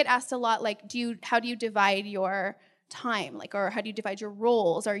we get asked a lot, like, how do you divide your time? Like, or how do you divide your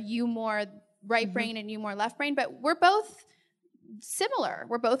roles? Are you more right brain and you more left brain? But we're both similar.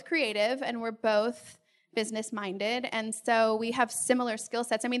 We're both creative, and we're both business-minded, and so we have similar skill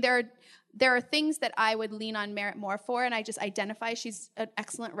sets. I mean, there are things that I would lean on Meritt more for, and I just identify she's an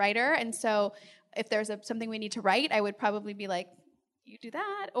excellent writer, and so if there's something we need to write, I would probably be like, you do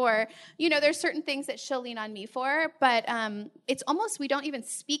that, or there's certain things that she'll lean on me for, but it's almost, we don't even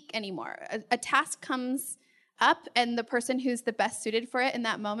speak anymore. A task comes up, and the person who's the best suited for it in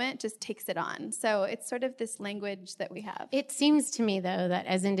that moment just takes it on. So it's sort of this language that we have. It seems to me, though, that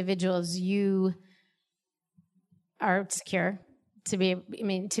as individuals, you are secure to be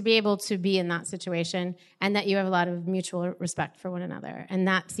able to be in that situation, and that you have a lot of mutual respect for one another. And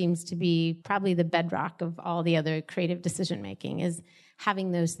that seems to be probably the bedrock of all the other creative decision making, is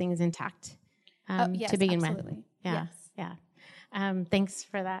having those things intact yes, to begin absolutely. with. Yeah, yes. yeah. Thanks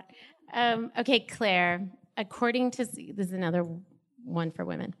for that. Okay, Clare, according to, this is another one for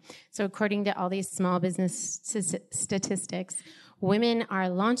women. So according to all these small business statistics, women are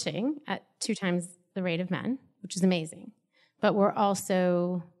launching at 2 times the rate of men, which is amazing. But we're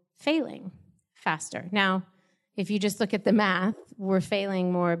also failing faster. Now, if you just look at the math, we're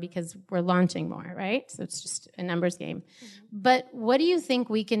failing more because we're launching more, right? So it's just a numbers game. Mm-hmm. But what do you think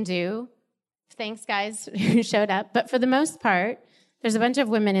we can do? Thanks, guys, who showed up. But for the most part, there's a bunch of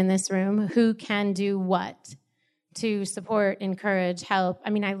women in this room who can do what to support, encourage, help.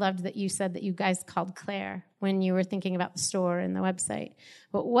 I mean, I loved that you said that you guys called Clare when you were thinking about the store and the website.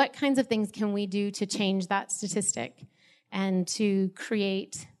 But what kinds of things can we do to change that statistic and to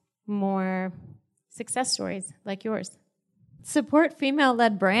create more success stories like yours? Support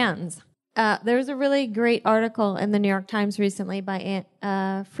female-led brands. There's a really great article in the New York Times recently by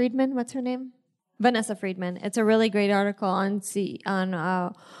Friedman. What's her name? Vanessa Friedman. It's a really great article on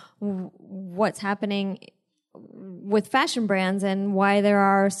what's happening with fashion brands and why there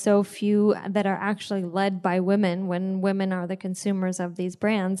are so few that are actually led by women when women are the consumers of these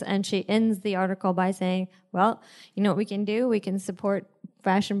brands. And she ends the article by saying, well, you know what we can do? We can support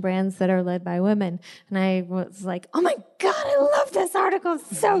fashion brands that are led by women. And I was like, oh my God, I love this article.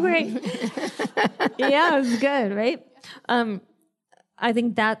 It's so great. Yeah, it was good, right? I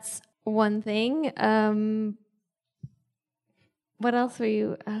think that's one thing. What else were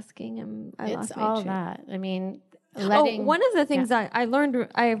you asking? It's all that. I mean, one of the things I learned,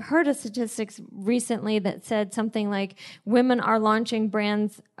 I've heard of statistics recently that said something like women are launching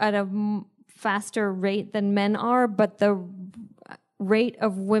brands at a faster rate than men are, but the rate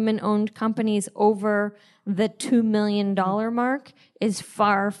of women-owned companies over the $2 million mark is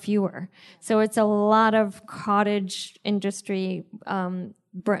far fewer. So it's a lot of cottage industry,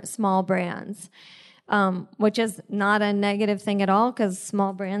 small brands, which is not a negative thing at all, because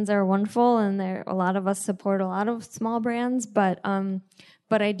small brands are wonderful, and a lot of us support a lot of small brands. But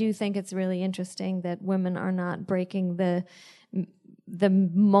I do think it's really interesting that women are not breaking the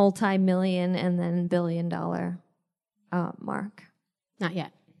multi-million and then billion-dollar mark. Not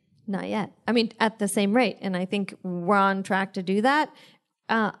yet. Not yet. I mean, at the same rate. And I think we're on track to do that.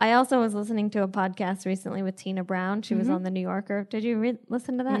 I also was listening to a podcast recently with Tina Brown. She was on The New Yorker. Did you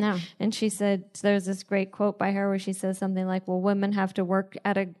listen to that? No. And she said, there's this great quote by her where she says something like, well, women have to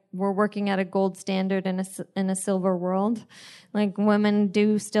we're working at a gold standard in a silver world. Like, women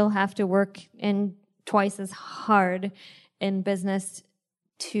do still have to work in twice as hard in business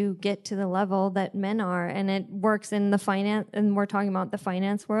to get to the level that men are. And it works in the finance, and we're talking about the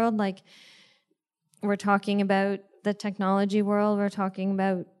finance world. Like, we're talking about the technology world. We're talking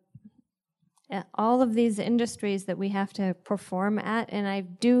about all of these industries that we have to perform at. And I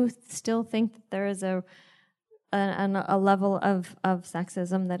do still think that there is a level of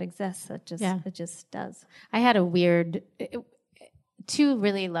sexism that exists. It just does. I had two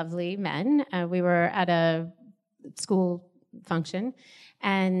really lovely men. We were at a school function,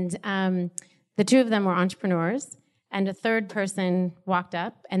 and the two of them were entrepreneurs, and a third person walked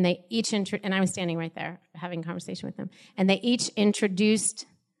up, and they each and I was standing right there having a conversation with them, and they each introduced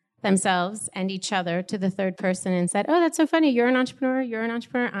themselves and each other to the third person and said, "Oh, that's so funny, you're an entrepreneur,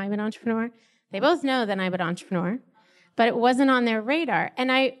 I'm an entrepreneur." They both know that I'm an entrepreneur, but it wasn't on their radar.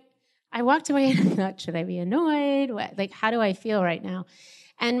 And I walked away and I thought, should I be annoyed? How do I feel right now?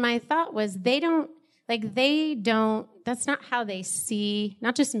 And my thought was, that's not how they see,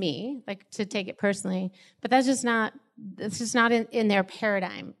 not just me, to take it personally, but that's just not in their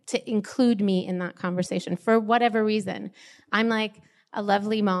paradigm to include me in that conversation for whatever reason. I'm like a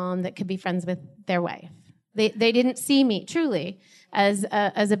lovely mom that could be friends with their wife. They didn't see me truly as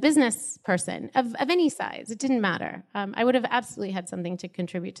a business person of any size. It didn't matter. I would have absolutely had something to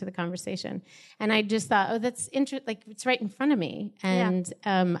contribute to the conversation. And I just thought, oh, that's interesting. It's right in front of me. And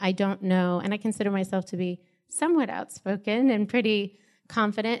I don't know. And I consider myself to be somewhat outspoken and pretty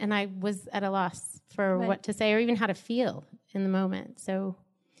confident. And I was at a loss for what to say or even how to feel in the moment. So,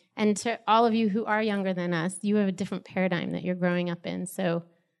 and to all of you who are younger than us, you have a different paradigm that you're growing up in. So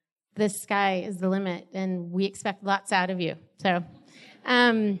the sky is the limit, and we expect lots out of you. So,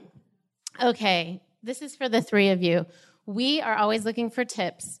 okay, this is for the three of you. We are always looking for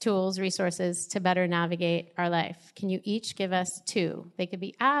tips, tools, resources to better navigate our life. Can you each give us two? They could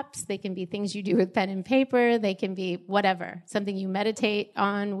be apps, they can be things you do with pen and paper, they can be whatever, something you meditate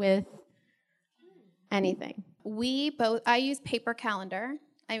on with, anything. I use paper calendar.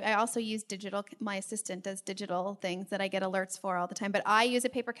 I also use digital. My assistant does digital things that I get alerts for all the time. But I use a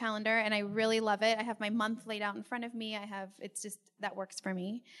paper calendar, and I really love it. I have my month laid out in front of me. That works for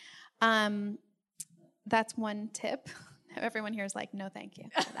me. That's one tip. Everyone here is like, no, thank you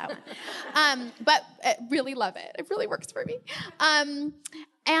for that one. But I really love it. It really works for me.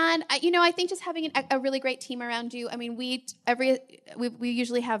 And I think just having a really great team around you. I mean, we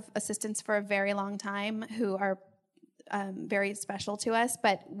usually have assistants for a very long time who are very special to us,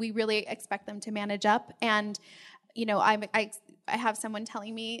 but we really expect them to manage up. And, I have someone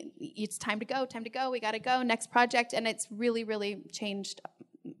telling me it's time to go, we got to go, next project. And it's really, really changed,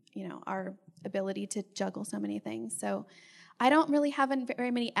 our ability to juggle so many things. So I don't really have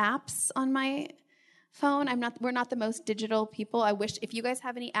very many apps on my phone. We're not the most digital people. I wish if you guys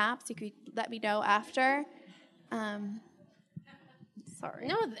have any apps, you could let me know after. Sorry.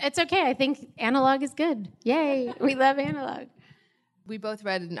 No, it's okay. I think analog is good. Yay. We love analog. We both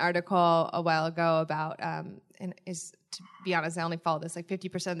read an article a while ago about, to be honest, I only follow this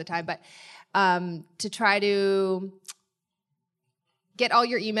 50% of the time, but to try to get all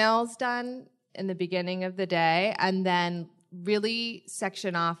your emails done in the beginning of the day and then really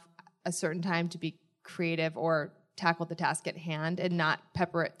section off a certain time to be creative or tackle the task at hand and not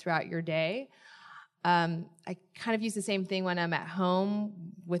pepper it throughout your day. I kind of use the same thing when I'm at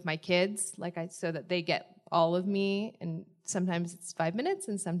home with my kids, so that they get all of me, and sometimes it's 5 minutes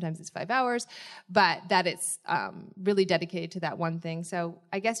and sometimes it's 5 hours, but that it's really dedicated to that one thing. So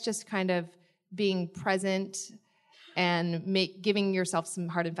I guess just kind of being present and giving yourself some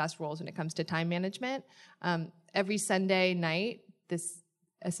hard and fast rules when it comes to time management. Every Sunday night, this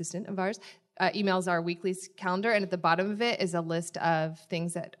assistant of ours emails our weekly calendar, and at the bottom of it is a list of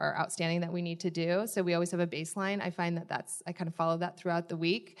things that are outstanding that we need to do. So we always have a baseline. I find that I kind of follow that throughout the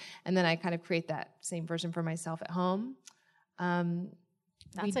week, and then I kind of create that same version for myself at home.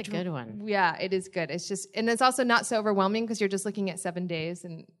 That's a good one. Yeah, it is good. It's just, and it's also not so overwhelming because you're just looking at 7 days,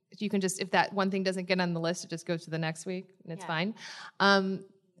 and you can just, if that one thing doesn't get on the list, it just goes to the next week, and it's fine.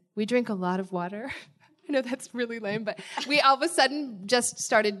 We drink a lot of water. I know that's really lame, but we all of a sudden just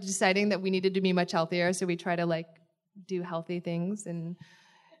started deciding that we needed to be much healthier. So we try to like do healthy things, and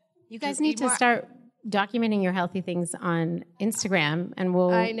you guys need to start documenting your healthy things on Instagram, and we'll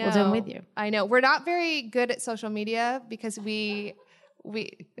do them with you. I know we're not very good at social media because we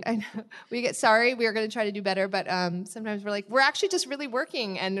get sorry. We are going to try to do better, but sometimes we're actually just really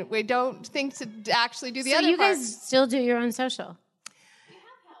working, and we don't think to actually do the other part. So you guys still do your own social?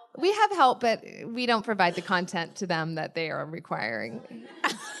 We have help, but we don't provide the content to them that they are requiring.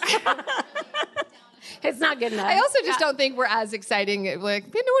 It's not good enough. I also just don't think we're as exciting.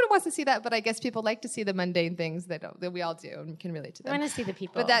 Like, no one wants to see that, but I guess people like to see the mundane things that we all do and can relate to them. We want to see the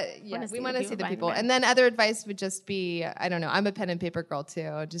people. But we want to see the people. And then other advice would just be, I don't know, I'm a pen and paper girl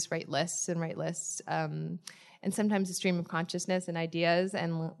too. Just write lists. And sometimes a stream of consciousness and ideas.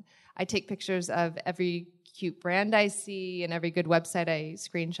 And I take pictures of every cute brand I see and every good website I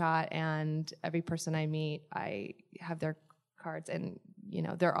screenshot, and every person I meet, I have their cards, and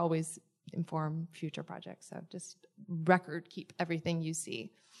they're always inform future projects. So just keep everything you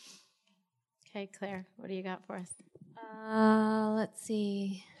see. Okay, Claire, what do you got for us? Let's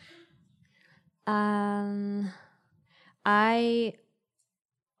see. I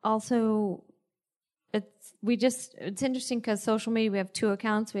also, it's interesting because social media, we have 2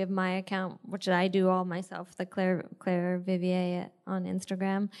 accounts. We have my account, which I do all myself, the Clare Vivier on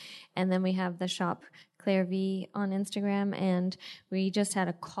Instagram. And then we have the shop Clare V on Instagram. And we just had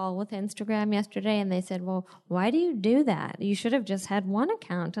a call with Instagram yesterday, and they said, well, why do you do that? You should have just had one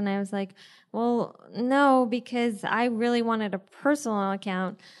account. And I was like, well, no, because I really wanted a personal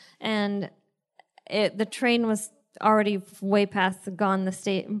account, and the train was already way past from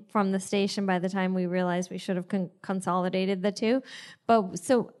the station by the time we realized we should have consolidated the 2. But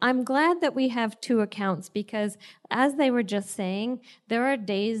so I'm glad that we have 2 accounts, because as they were just saying, there are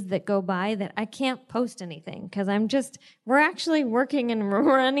days that go by that I can't post anything because we're actually working and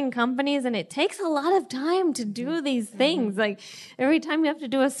running companies, and it takes a lot of time to do these things. Like every time you have to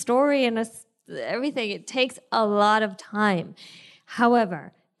do a story and everything, it takes a lot of time.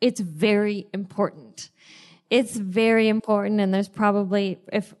 However, it's very important. It's very important, and there's probably,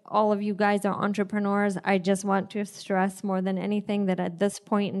 if all of you guys are entrepreneurs, I just want to stress more than anything that at this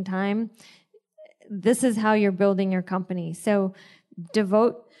point in time, this is how you're building your company. So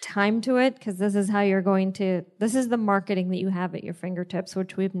devote time to it, because this is how this is the marketing that you have at your fingertips,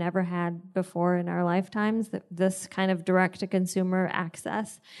 which we've never had before in our lifetimes, this kind of direct-to-consumer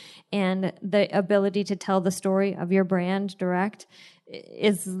access and the ability to tell the story of your brand direct.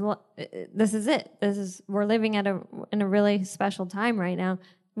 This is it. We're living in a really special time right now.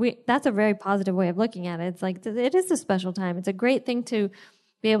 That's a very positive way of looking at it. It's like, it is a special time. It's a great thing to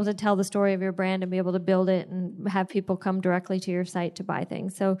be able to tell the story of your brand and be able to build it and have people come directly to your site to buy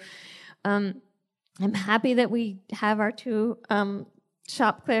things. So I'm happy that we have our 2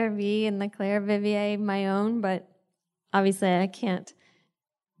 Shop Clare V and the Clare Vivier, my own, but obviously I can't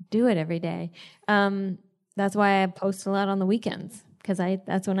do it every day. That's why I post a lot on the weekends, because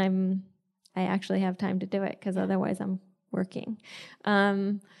that's when I actually have time to do it, because otherwise I'm working.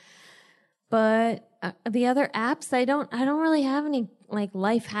 But the other apps, I don't really have any like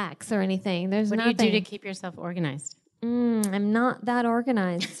life hacks or anything. There's what nothing. do you do to keep yourself organized? I'm not that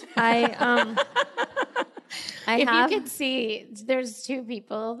organized. If you could see, there's 2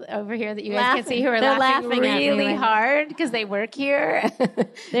 people over here that you guys can't see who are laughing really hard because they work here.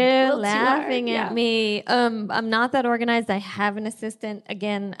 They're laughing at me. I'm not that organized. I have an assistant.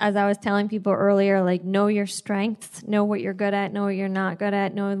 Again, as I was telling people earlier, like, know your strengths, know what you're good at, know what you're not good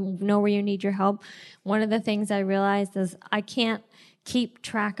at, know where you need your help. One of the things I realized is I can't keep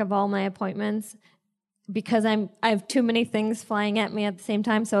track of all my appointments, because I have too many things flying at me at the same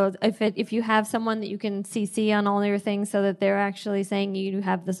time. So if you have someone that you can CC on all your things so that they're actually saying you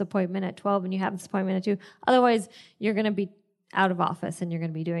have this appointment at 12 and you have this appointment at 2, otherwise you're going to be out of office and you're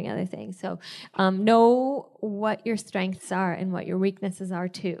going to be doing other things. So know what your strengths are and what your weaknesses are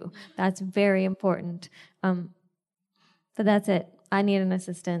too. That's very important. So that's it. I need an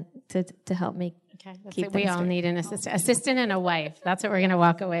assistant to help me. Okay, that's it. We all need an assistant and a wife. That's what we're going to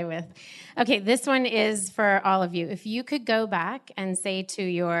walk away with. Okay, this one is for all of you. If you could go back and say to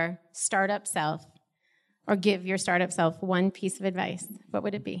your startup self, or give your startup self one piece of advice, what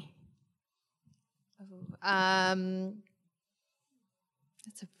would it be? That's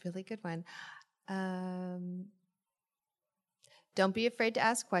a really good one. Don't be afraid to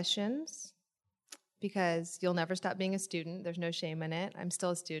ask questions, because you'll never stop being a student. There's no shame in it. I'm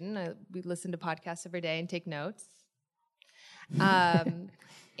still a student. We listen to podcasts every day and take notes.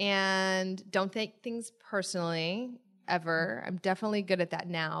 And don't take things personally, ever. I'm definitely good at that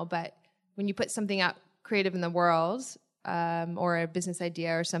now. But when you put something out creative in the world, or a business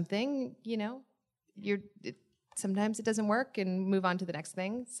idea or something, sometimes it doesn't work, and move on to the next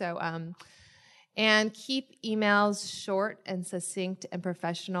thing. So, and keep emails short and succinct and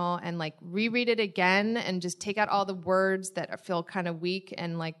professional, and like reread it again and just take out all the words that feel kind of weak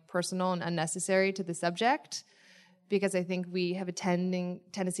and like personal and unnecessary to the subject. Because I think we have a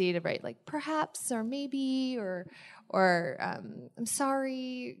tendency to write like perhaps or maybe or I'm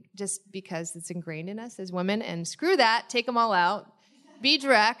sorry, just because it's ingrained in us as women. And screw that, take them all out. Be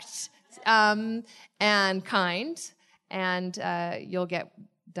direct and kind, and you'll get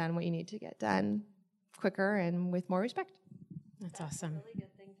done what you need to get done quicker and with more respect. That's awesome. Really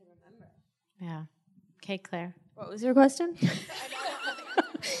good thing to remember. Yeah. Okay, Claire. What was your question?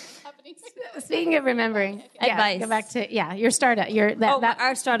 Speaking of remembering, advice. Go back to your startup.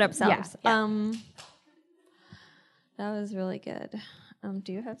 Our startup selves. Yeah. That was really good.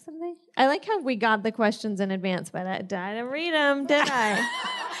 Do you have something? I like how we got the questions in advance, but I didn't read them, did I?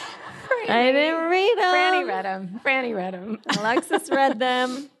 I didn't read them. Franny read them. Alexis read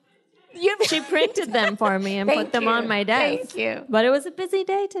them. She printed them for me and put them on my desk. Thank you. But it was a busy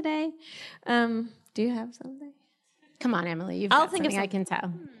day today. Do you have something? Come on, Emily. I'll think of something. I can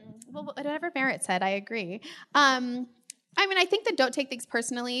tell. Well, whatever Meritt said, I agree. I think that don't take things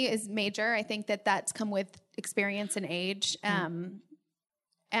personally is major. I think that that's come with experience and age.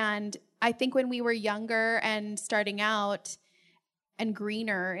 And I think when we were younger and starting out and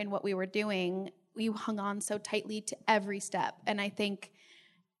greener in what we were doing, we hung on so tightly to every step. And I think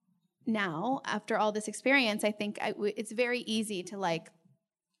now, after all this experience, I think it's very easy to like,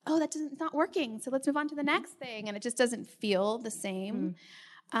 oh, it's not working, so let's move on to the next thing. And it just doesn't feel the same.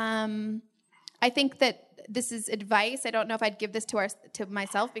 I think that this is advice. I don't know if I'd give this to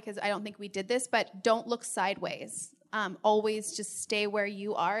myself, because I don't think we did this, but don't look sideways. Always just stay where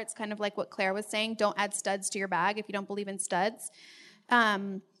you are. It's kind of like what Claire was saying. Don't add studs to your bag if you don't believe in studs.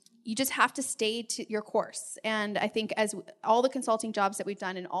 You just have to stay to your course. And I think as all the consulting jobs that we've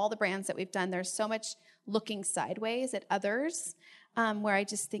done and all the brands that we've done, there's so much looking sideways at others, where I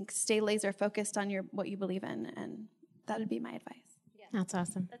just think stay laser focused on what you believe in, and that would be my advice. That's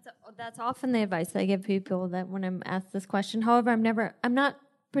awesome. That's often the advice I give people that when I'm asked this question. However, I'm not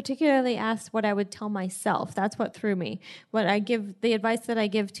particularly asked what I would tell myself. That's what threw me. The advice that I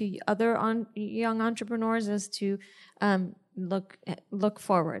give to other young entrepreneurs is to look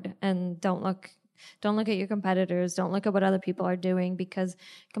forward, and don't look at your competitors. Don't look at what other people are doing, because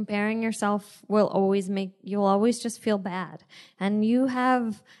comparing yourself you'll always just feel bad. And you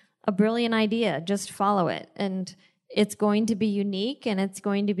have a brilliant idea, just follow it. And it's going to be unique, and it's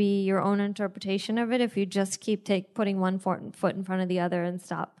going to be your own interpretation of it if you just keep putting one foot in front of the other and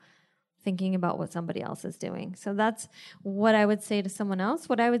stop thinking about what somebody else is doing. So that's what I would say to someone else.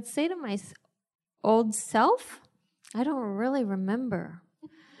 What I would say to my old self, I don't really remember.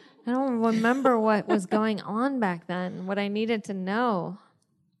 I don't remember what was going on back then, what I needed to know.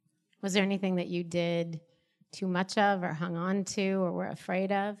 Was there anything that you did too much of, or hung on to, or were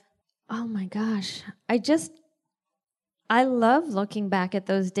afraid of? Oh my gosh. I love looking back at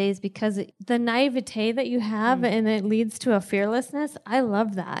those days, because the naivete that you have and it leads to a fearlessness, I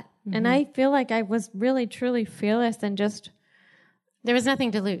love that. Mm-hmm. And I feel like I was really, truly fearless, and just... There was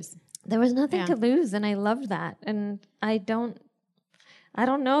nothing to lose. There was nothing to lose, and I loved that. And I don't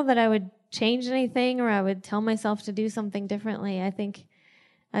know that I would change anything, or I would tell myself to do something differently. I think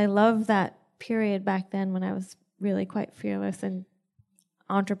I love that period back then when I was really quite fearless and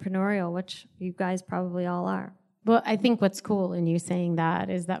entrepreneurial, which you guys probably all are. Well, I think what's cool in you saying that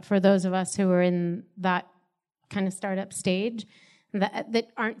is that for those of us who are in that kind of startup stage that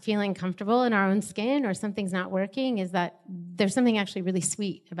aren't feeling comfortable in our own skin, or something's not working, is that there's something actually really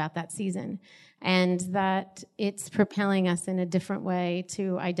sweet about that season, and that it's propelling us in a different way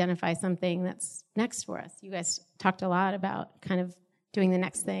to identify something that's next for us. You guys talked a lot about kind of doing the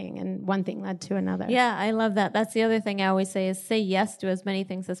next thing, and one thing led to another. Yeah, I love that. That's the other thing I always say, is say yes to as many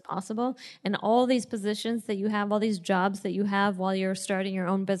things as possible. And all these positions that you have, all these jobs that you have while you're starting your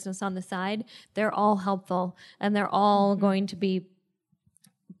own business on the side, they're all helpful, and they're all going to be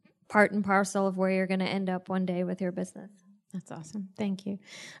part and parcel of where you're going to end up one day with your business. That's awesome. Thank you.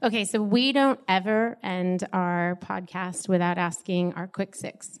 Okay, so we don't ever end our podcast without asking our quick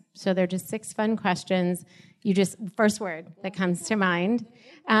 6. So they're just 6 fun questions. You just, first word that comes to mind.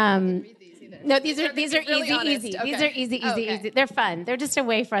 No, these are really easy. Okay. These are easy. They're fun. They're just a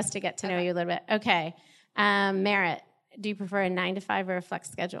way for us to get to know you a little bit. Okay. Meritt, do you prefer a 9 to 5 or a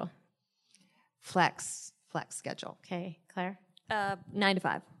flex schedule? Flex schedule. Okay. Claire? 9 to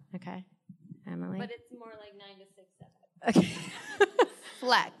 5. Okay. Emily? But it's more like 9 to 6, 7. Okay.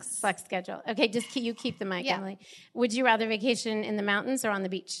 Flex schedule. Okay, just keep the mic, Yeah. Emily. Would you rather vacation in the mountains or on the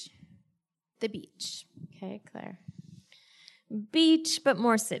beach? The beach. Okay, Claire. Beach, but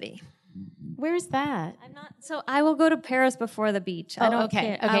more city. Where's that? So I will go to Paris before the beach. I don't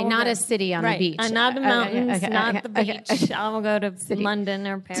okay. care. Okay, not a city on the beach. Not the mountains, not the beach. Okay. I will go to London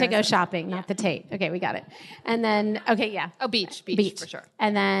or Paris. To go shopping, not the Tate. Okay, we got it. And then, Beach for sure.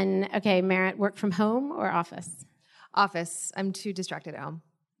 And then, Meritt, work from home or office? Office. I'm too distracted at home.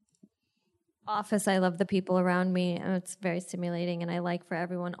 Office, I love the people around me, and it's very stimulating, and I like for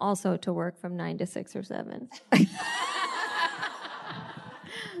everyone also to work from 9 to 6 or 7.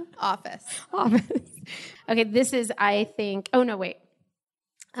 Office. Okay, this is, I think, oh, no, wait.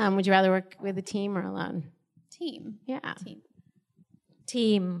 Would you rather work with a team or alone? Team. Yeah.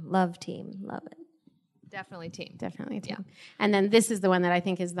 Team. Love it. Definitely team. Yeah. And then this is the one that I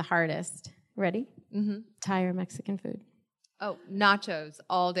think is the hardest. Ready? Mm-hmm. Thai or Mexican food? Oh, nachos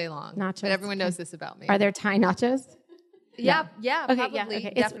all day long. Nachos. But everyone knows this about me. Are there Thai nachos? Yeah, Okay, probably. yeah.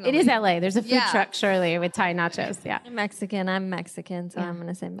 Okay. Definitely. It is LA. There's a food truck, surely, with Thai nachos. Yeah. I'm Mexican, so I'm going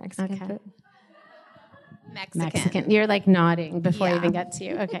to say Mexican food. Mexican. You're like nodding before I even get to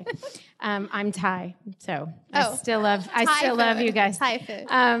you. Okay. I'm Thai, so I still love you guys. Thai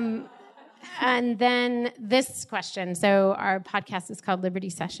food. And then this question. So our podcast is called Liberty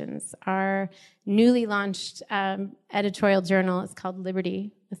Sessions. Our newly launched editorial journal is called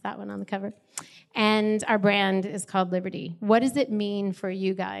Liberty, with that one on the cover. And our brand is called Liberty. What does it mean for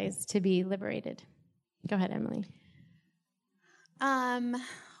you guys to be liberated? Go ahead, Emily.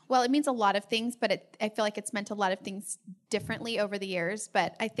 Well, it means a lot of things, but I feel like it's meant a lot of things differently over the years.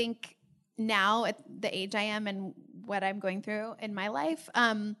 But I think now, at the age I am and what I'm going through in my life,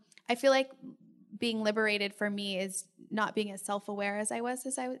 I feel like being liberated for me is not being as self-aware as I was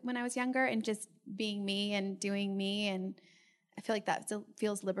when I was younger, and just being me and doing me. And I feel like that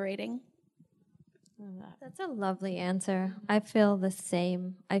feels liberating. That's a lovely answer. I feel the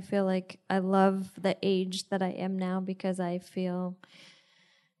same. I feel like I love the age that I am now because I feel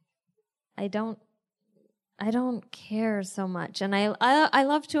I don't care so much. And I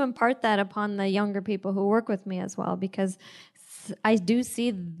love to impart that upon the younger people who work with me as well, because I do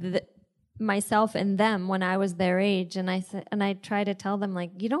see myself in them when I was their age, and I try to tell them,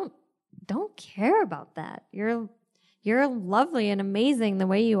 like, you don't care about that. You're lovely and amazing the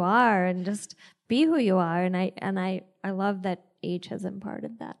way you are, and just be who you are. And I love that age has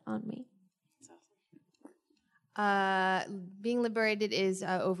imparted that on me. Being liberated is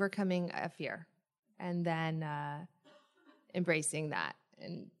overcoming a fear, and then embracing that.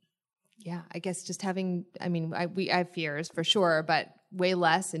 And yeah, I guess just having, I have fears for sure, but way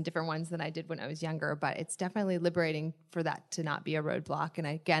less and different ones than I did when I was younger. But it's definitely liberating for that to not be a roadblock. And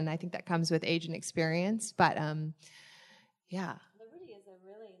again, I think that comes with age and experience. But yeah. Liberty is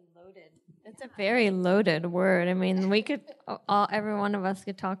it's a very loaded word. I mean, we could, every one of us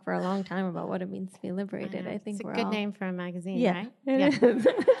could talk for a long time about what it means to be liberated. I think it's we're a good all... name for a magazine, yeah. right? Yeah.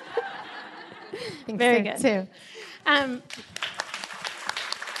 Very good. Too.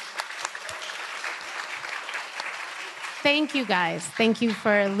 Thank you, guys. Thank you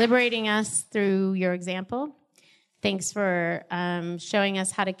for liberating us through your example. Thanks for showing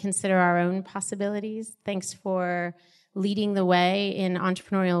us how to consider our own possibilities. Thanks for leading the way in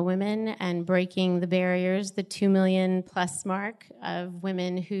entrepreneurial women and breaking the barriers, the 2 million plus mark of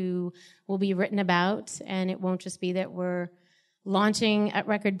women who will be written about. And it won't just be that we're launching at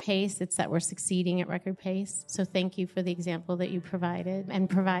record pace, it's that we're succeeding at record pace. So thank you for the example that you provided and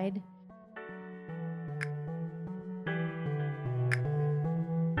provide.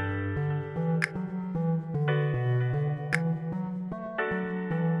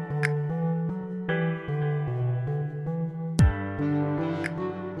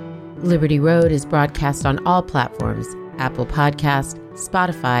 Liberty Road is broadcast on all platforms: Apple Podcast,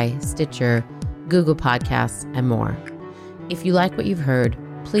 Spotify, Stitcher, Google Podcasts, and more. If you like what you've heard,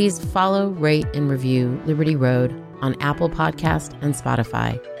 please follow, rate, and review Liberty Road on Apple Podcast and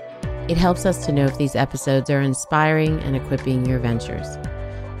Spotify. It helps us to know if these episodes are inspiring and equipping your ventures.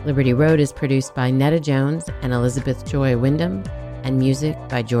 Liberty Road is produced by Netta Jones and Elizabeth Joy Wyndham, and music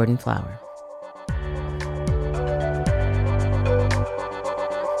by Jordan Flower.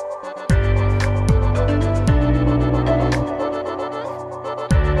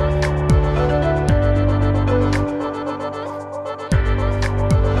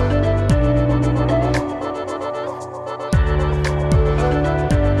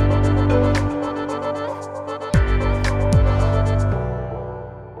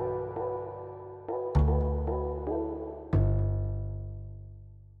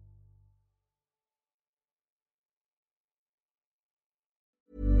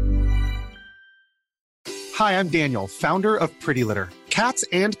 Hi, I'm Daniel, founder of Pretty Litter. Cats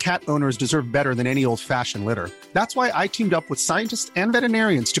and cat owners deserve better than any old-fashioned litter. That's why I teamed up with scientists and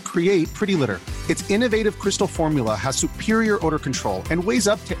veterinarians to create Pretty Litter. Its innovative crystal formula has superior odor control and weighs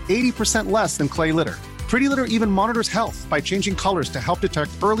up to 80% less than clay litter. Pretty Litter even monitors health by changing colors to help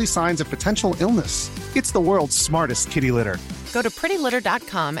detect early signs of potential illness. It's the world's smartest kitty litter. Go to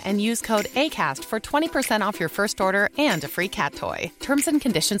prettylitter.com and use code ACAST for 20% off your first order and a free cat toy. Terms and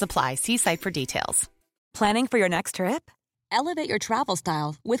conditions apply. See site for details. Planning for your next trip? Elevate your travel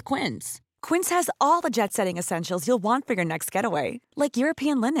style with Quince. Quince has all the jet-setting essentials you'll want for your next getaway, like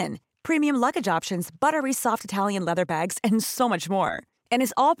European linen, premium luggage options, buttery soft Italian leather bags, and so much more. And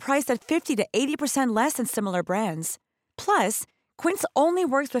is all priced at 50 to 80% less than similar brands. Plus, Quince only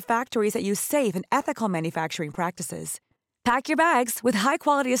works with factories that use safe and ethical manufacturing practices. Pack your bags with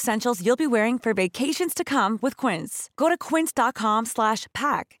high-quality essentials you'll be wearing for vacations to come with Quince. Go to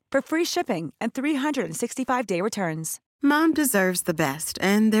quince.com/pack for free shipping and 365-day returns. Mom deserves the best,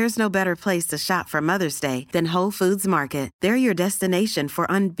 and there's no better place to shop for Mother's Day than Whole Foods Market. They're your destination for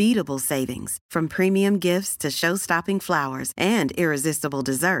unbeatable savings, from premium gifts to show-stopping flowers and irresistible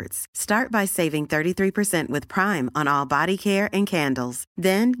desserts. Start by saving 33% with Prime on all body care and candles.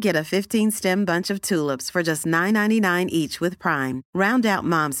 Then get a 15-stem bunch of tulips for just $9.99 each with Prime. Round out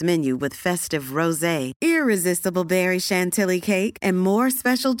Mom's menu with festive rosé, irresistible berry chantilly cake, and more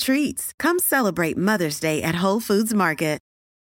special treats. Come celebrate Mother's Day at Whole Foods Market.